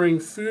people would bring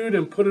food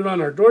and put it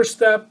on our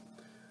doorstep.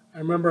 I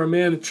remember a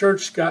man in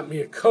church got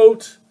me a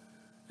coat.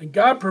 And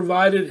God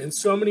provided in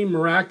so many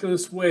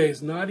miraculous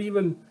ways, not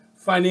even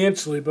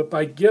financially, but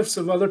by gifts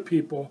of other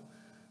people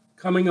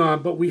coming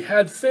on. But we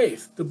had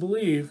faith to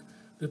believe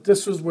that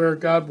this was where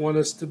God wanted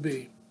us to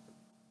be.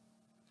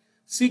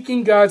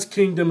 Seeking God's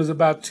kingdom is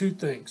about two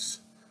things.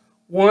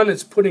 One,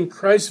 it's putting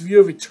Christ's view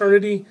of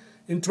eternity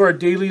into our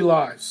daily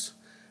lives.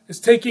 It's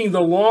taking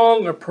the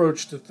long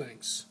approach to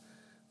things.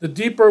 The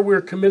deeper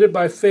we're committed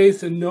by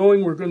faith and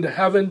knowing we're going to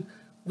heaven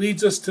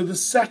leads us to the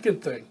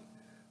second thing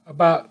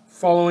about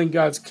following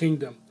God's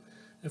kingdom.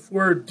 If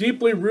we're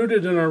deeply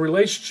rooted in our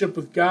relationship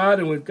with God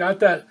and we've got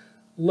that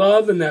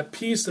love and that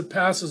peace that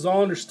passes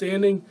all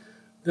understanding,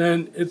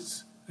 then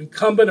it's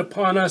incumbent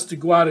upon us to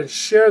go out and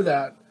share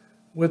that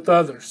with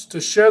others, to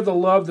share the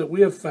love that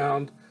we have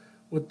found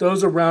with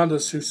those around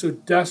us who so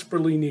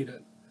desperately need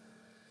it.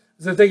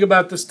 As I think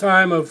about this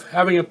time of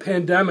having a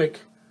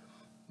pandemic,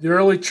 the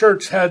early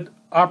church had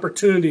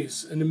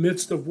opportunities in the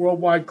midst of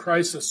worldwide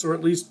crisis, or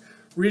at least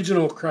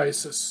regional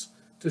crisis,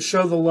 to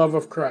show the love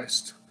of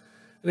Christ.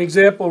 An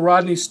example,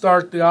 Rodney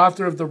Stark, the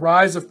author of The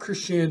Rise of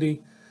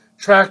Christianity,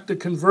 tracked the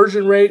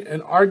conversion rate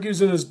and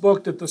argues in his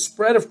book that the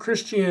spread of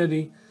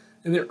Christianity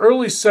in the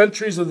early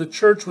centuries of the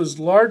church was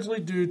largely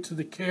due to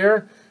the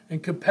care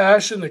and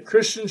compassion that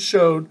Christians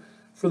showed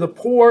for the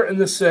poor and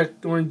the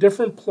sick during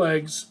different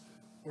plagues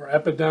or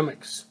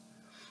epidemics.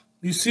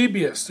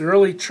 Eusebius, the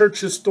early church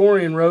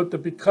historian, wrote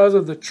that because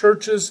of the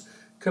church's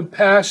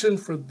compassion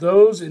for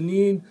those in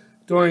need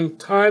during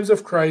times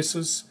of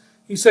crisis,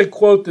 he said,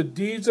 quote, the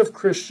deeds of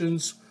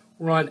Christians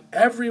were on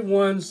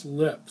everyone's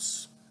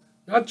lips.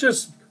 Not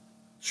just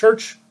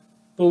church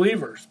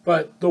believers,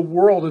 but the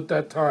world at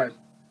that time.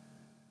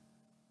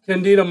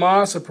 Candida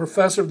Moss, a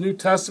professor of New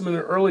Testament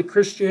and early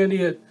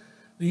Christianity at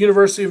the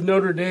University of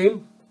Notre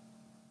Dame,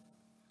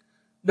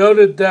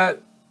 noted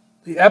that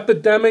the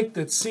epidemic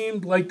that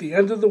seemed like the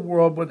end of the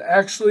world would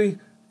actually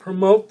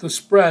promote the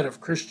spread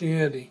of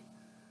Christianity.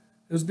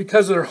 It was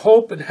because of their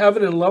hope in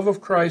heaven and love of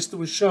Christ that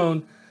was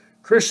shown.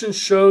 Christians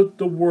showed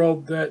the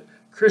world that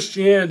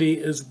Christianity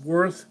is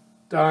worth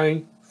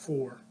dying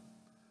for.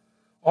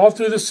 All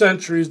through the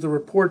centuries, the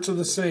reports are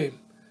the same.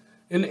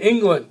 In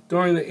England,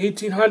 during the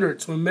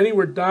 1800s, when many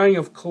were dying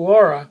of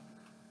cholera,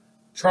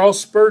 Charles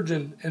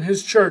Spurgeon and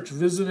his church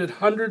visited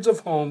hundreds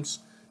of homes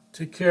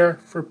to care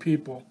for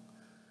people.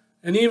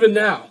 And even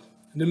now,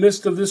 in the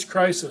midst of this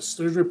crisis,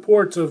 there's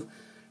reports of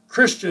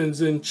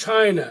Christians in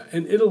China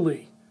and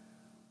Italy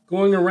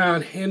going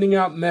around handing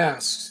out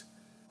masks,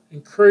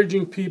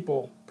 encouraging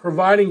people,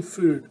 providing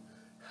food,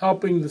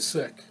 helping the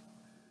sick.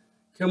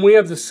 Can we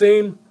have the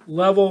same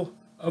level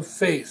of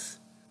faith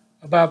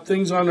about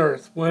things on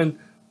earth when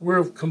we're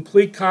of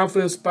complete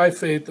confidence by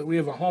faith that we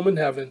have a home in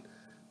heaven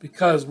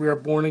because we are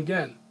born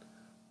again?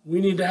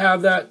 We need to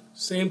have that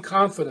same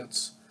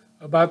confidence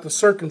about the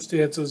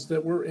circumstances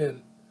that we're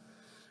in.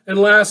 And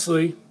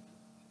lastly,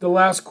 the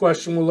last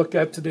question we'll look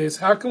at today is,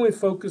 how can we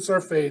focus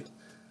our faith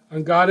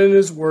on God and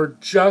His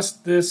Word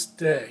just this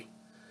day?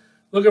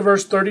 Look at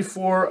verse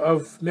 34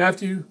 of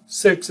Matthew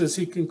 6 as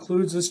he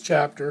concludes this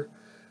chapter.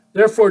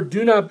 Therefore,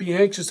 do not be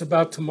anxious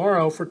about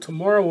tomorrow, for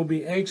tomorrow will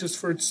be anxious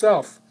for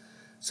itself.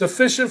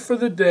 Sufficient for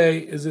the day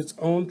is its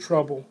own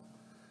trouble.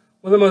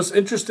 One of the most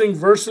interesting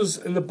verses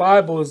in the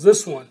Bible is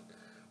this one.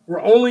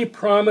 We're only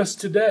promised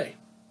today.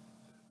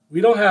 We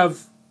don't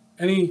have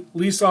any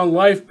lease on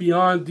life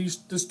beyond this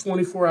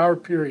 24-hour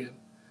period.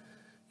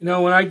 You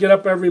know, when I get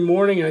up every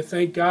morning, I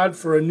thank God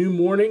for a new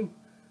morning.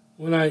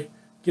 When I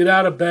get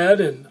out of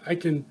bed and I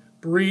can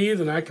breathe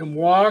and I can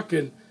walk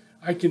and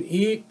I can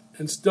eat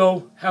and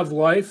still have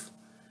life.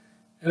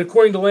 And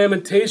according to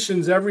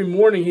Lamentations, every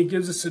morning He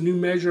gives us a new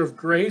measure of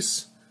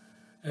grace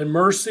and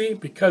mercy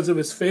because of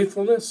His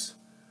faithfulness.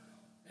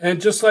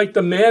 And just like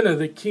the manna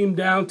that came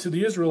down to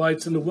the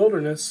Israelites in the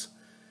wilderness,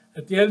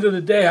 at the end of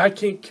the day, I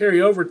can't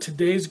carry over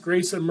today's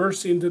grace and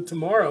mercy into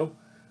tomorrow,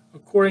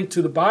 according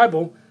to the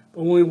Bible.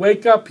 But when we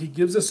wake up, He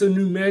gives us a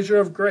new measure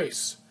of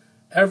grace.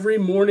 Every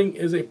morning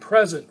is a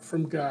present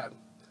from God.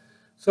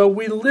 So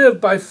we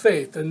live by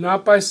faith and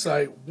not by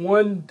sight,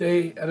 one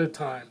day at a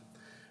time.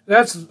 And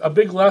that's a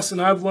big lesson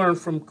I've learned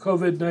from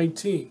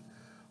COVID-19.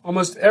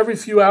 Almost every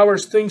few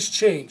hours, things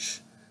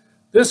change.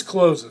 This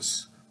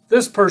closes.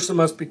 This person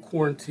must be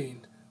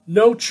quarantined.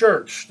 No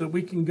church that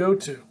we can go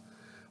to.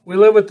 We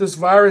live with this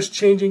virus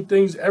changing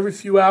things every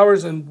few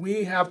hours, and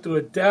we have to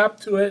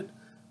adapt to it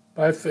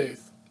by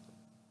faith.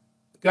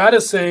 God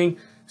is saying,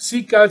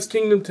 seek God's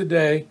kingdom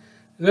today,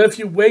 and then if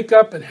you wake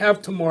up and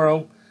have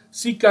tomorrow,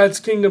 seek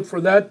God's kingdom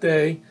for that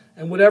day,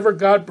 and whatever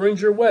God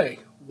brings your way,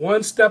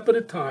 one step at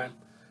a time,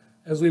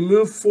 as we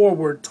move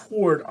forward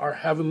toward our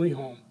heavenly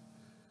home.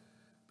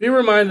 Be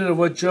reminded of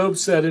what Job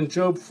said in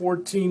Job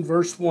 14,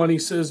 verse 1. He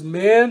says,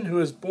 man who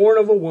is born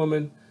of a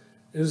woman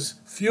is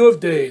few of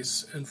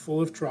days and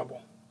full of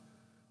trouble.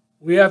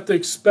 We have to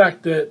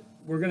expect that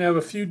we're going to have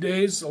a few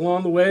days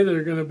along the way that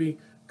are going to be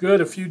good,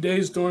 a few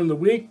days during the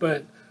week,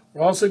 but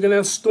we're also going to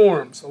have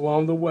storms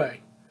along the way.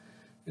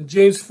 And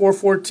James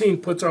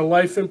 4:14 puts our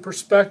life in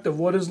perspective.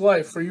 What is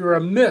life? For you are a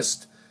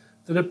mist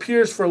that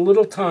appears for a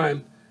little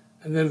time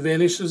and then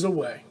vanishes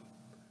away.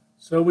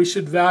 So we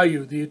should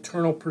value the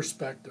eternal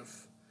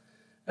perspective.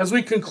 As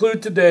we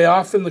conclude today,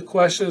 often the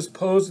question is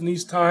posed in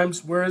these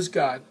times, where is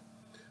God?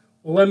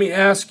 Well, let me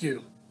ask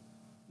you,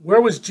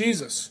 where was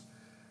Jesus?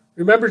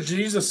 Remember,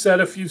 Jesus said,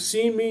 if you've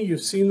seen me,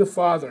 you've seen the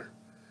Father.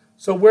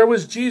 So where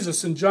was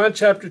Jesus? In John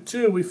chapter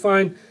 2, we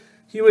find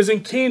He was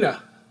in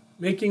Cana,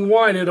 making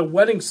wine at a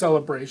wedding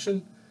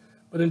celebration.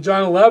 But in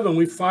John 11,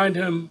 we find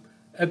Him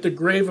at the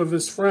grave of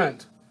His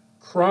friend,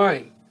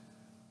 crying.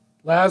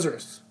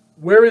 Lazarus,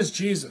 where is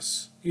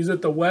Jesus? He's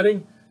at the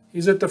wedding.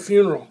 He's at the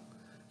funeral.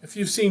 If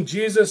you've seen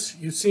Jesus,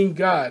 you've seen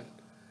God.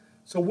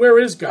 So where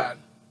is God?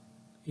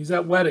 He's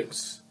at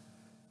weddings.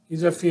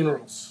 He's at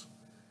funerals.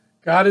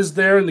 God is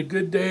there in the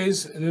good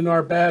days and in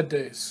our bad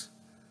days.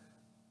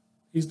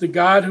 He's the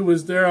God who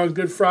was there on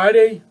Good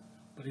Friday,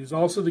 but He's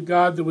also the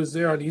God that was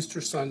there on Easter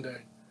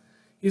Sunday.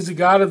 He's the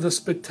God of the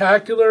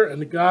spectacular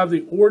and the God of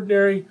the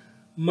ordinary,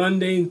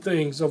 mundane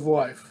things of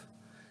life.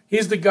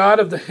 He's the God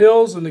of the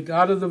hills and the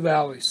God of the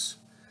valleys.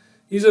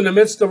 He's in the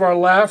midst of our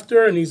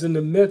laughter and He's in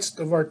the midst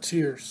of our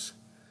tears.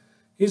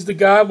 He's the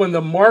God when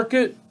the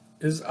market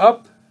is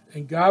up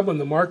and God when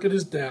the market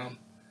is down.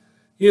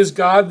 He is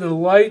God in the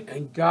light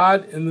and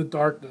God in the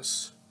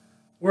darkness.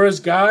 Where is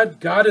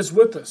God? God is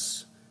with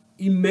us.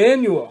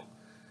 Emmanuel.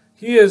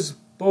 He is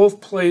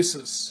both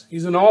places.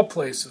 He's in all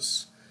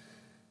places.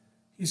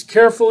 He's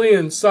carefully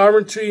and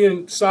sovereignly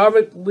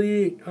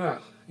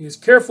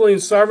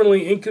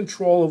in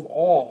control of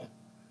all.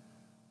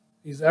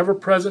 He's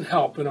ever-present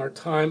help in our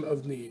time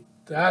of need.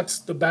 That's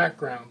the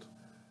background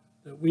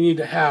that we need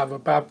to have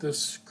about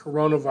this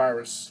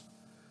coronavirus.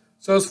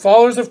 So as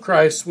followers of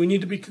Christ, we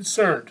need to be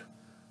concerned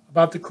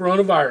about the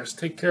coronavirus.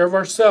 Take care of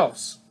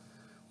ourselves.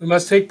 We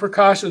must take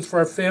precautions for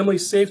our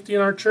family's safety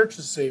and our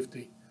church's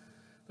safety.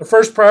 The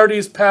first priority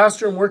as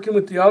pastor and working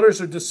with the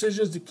elders are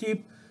decisions to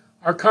keep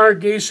our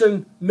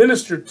congregation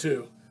ministered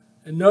to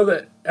and know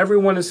that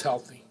everyone is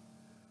healthy.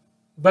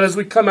 But as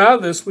we come out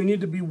of this, we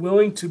need to be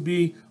willing to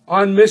be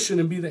on mission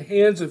and be the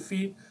hands and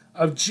feet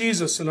of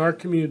Jesus in our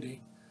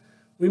community.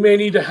 We may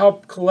need to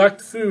help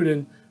collect food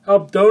and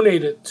help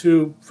donate it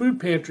to food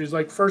pantries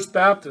like First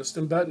Baptist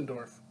in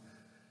Bettendorf.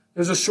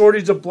 There's a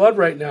shortage of blood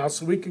right now,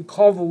 so we can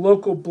call the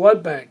local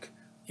blood bank,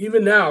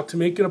 even now, to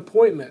make an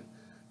appointment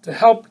to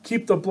help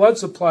keep the blood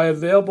supply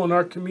available in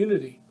our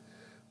community.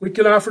 We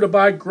can offer to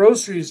buy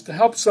groceries to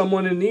help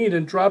someone in need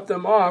and drop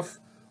them off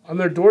on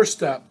their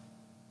doorstep.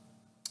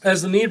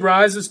 As the need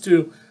rises,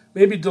 to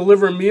maybe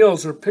deliver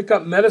meals or pick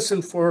up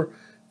medicine for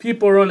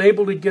people who are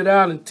unable to get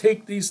out and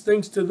take these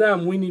things to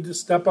them, we need to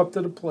step up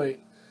to the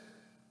plate.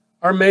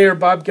 Our mayor,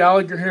 Bob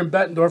Gallagher, here in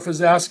Bettendorf,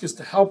 has asked us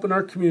to help in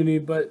our community,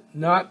 but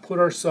not put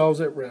ourselves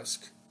at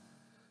risk.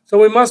 So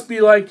we must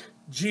be like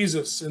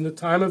Jesus in the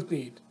time of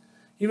need.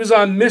 He was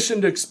on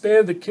mission to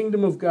expand the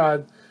kingdom of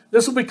God.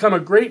 This will become a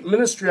great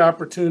ministry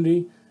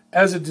opportunity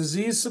as a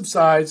disease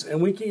subsides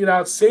and we can get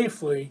out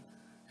safely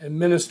and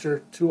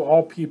minister to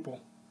all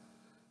people.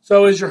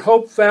 So is your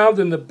hope found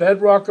in the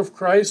bedrock of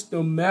Christ,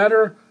 no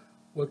matter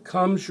what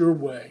comes your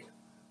way?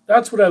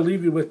 That's what I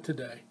leave you with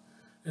today.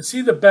 Is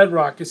he the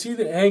bedrock? Is he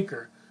the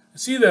anchor?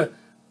 Is he the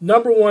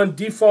number one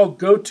default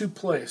go-to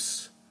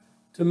place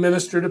to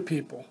minister to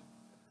people?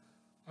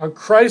 On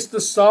Christ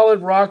the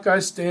solid rock I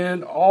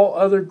stand, all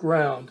other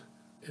ground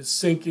is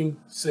sinking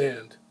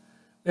sand.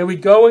 May we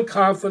go in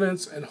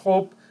confidence and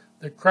hope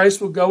that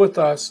Christ will go with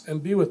us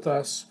and be with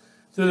us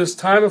through this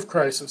time of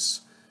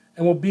crisis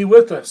and will be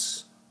with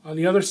us on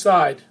the other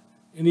side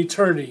in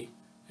eternity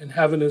in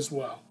heaven as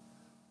well.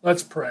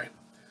 Let's pray.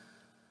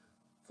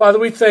 Father,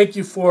 we thank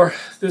you for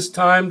this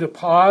time to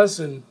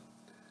pause, and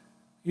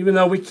even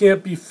though we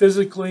can't be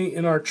physically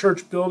in our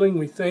church building,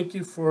 we thank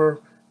you for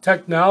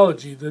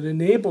technology that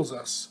enables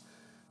us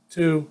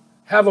to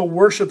have a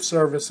worship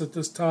service at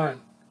this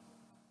time.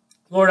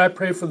 Lord, I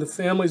pray for the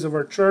families of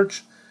our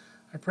church.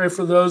 I pray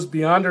for those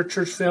beyond our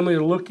church family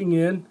that are looking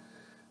in,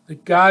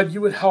 that God,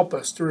 you would help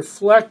us to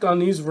reflect on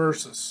these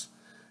verses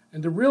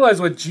and to realize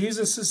what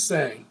Jesus is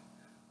saying,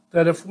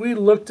 that if we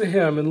look to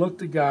him and look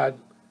to God,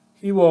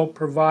 he will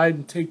provide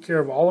and take care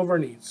of all of our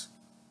needs.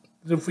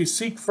 That if we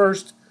seek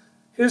first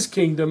his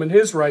kingdom and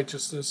his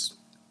righteousness,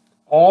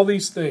 all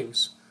these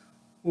things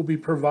will be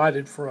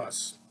provided for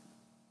us.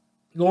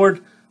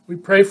 Lord, we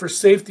pray for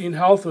safety and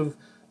health of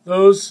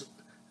those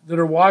that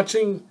are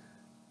watching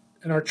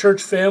in our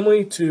church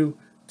family, to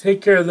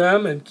take care of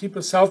them and keep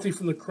us healthy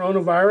from the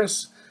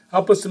coronavirus.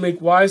 Help us to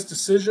make wise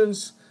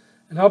decisions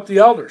and help the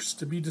elders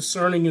to be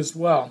discerning as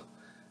well.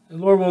 And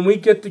Lord, when we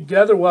get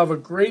together, we'll have a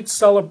great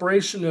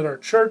celebration at our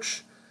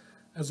church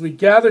as we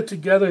gather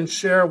together and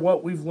share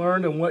what we've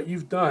learned and what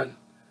you've done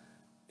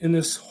in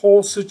this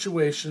whole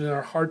situation in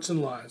our hearts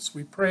and lives.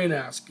 We pray and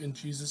ask in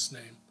Jesus'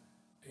 name.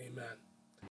 Amen.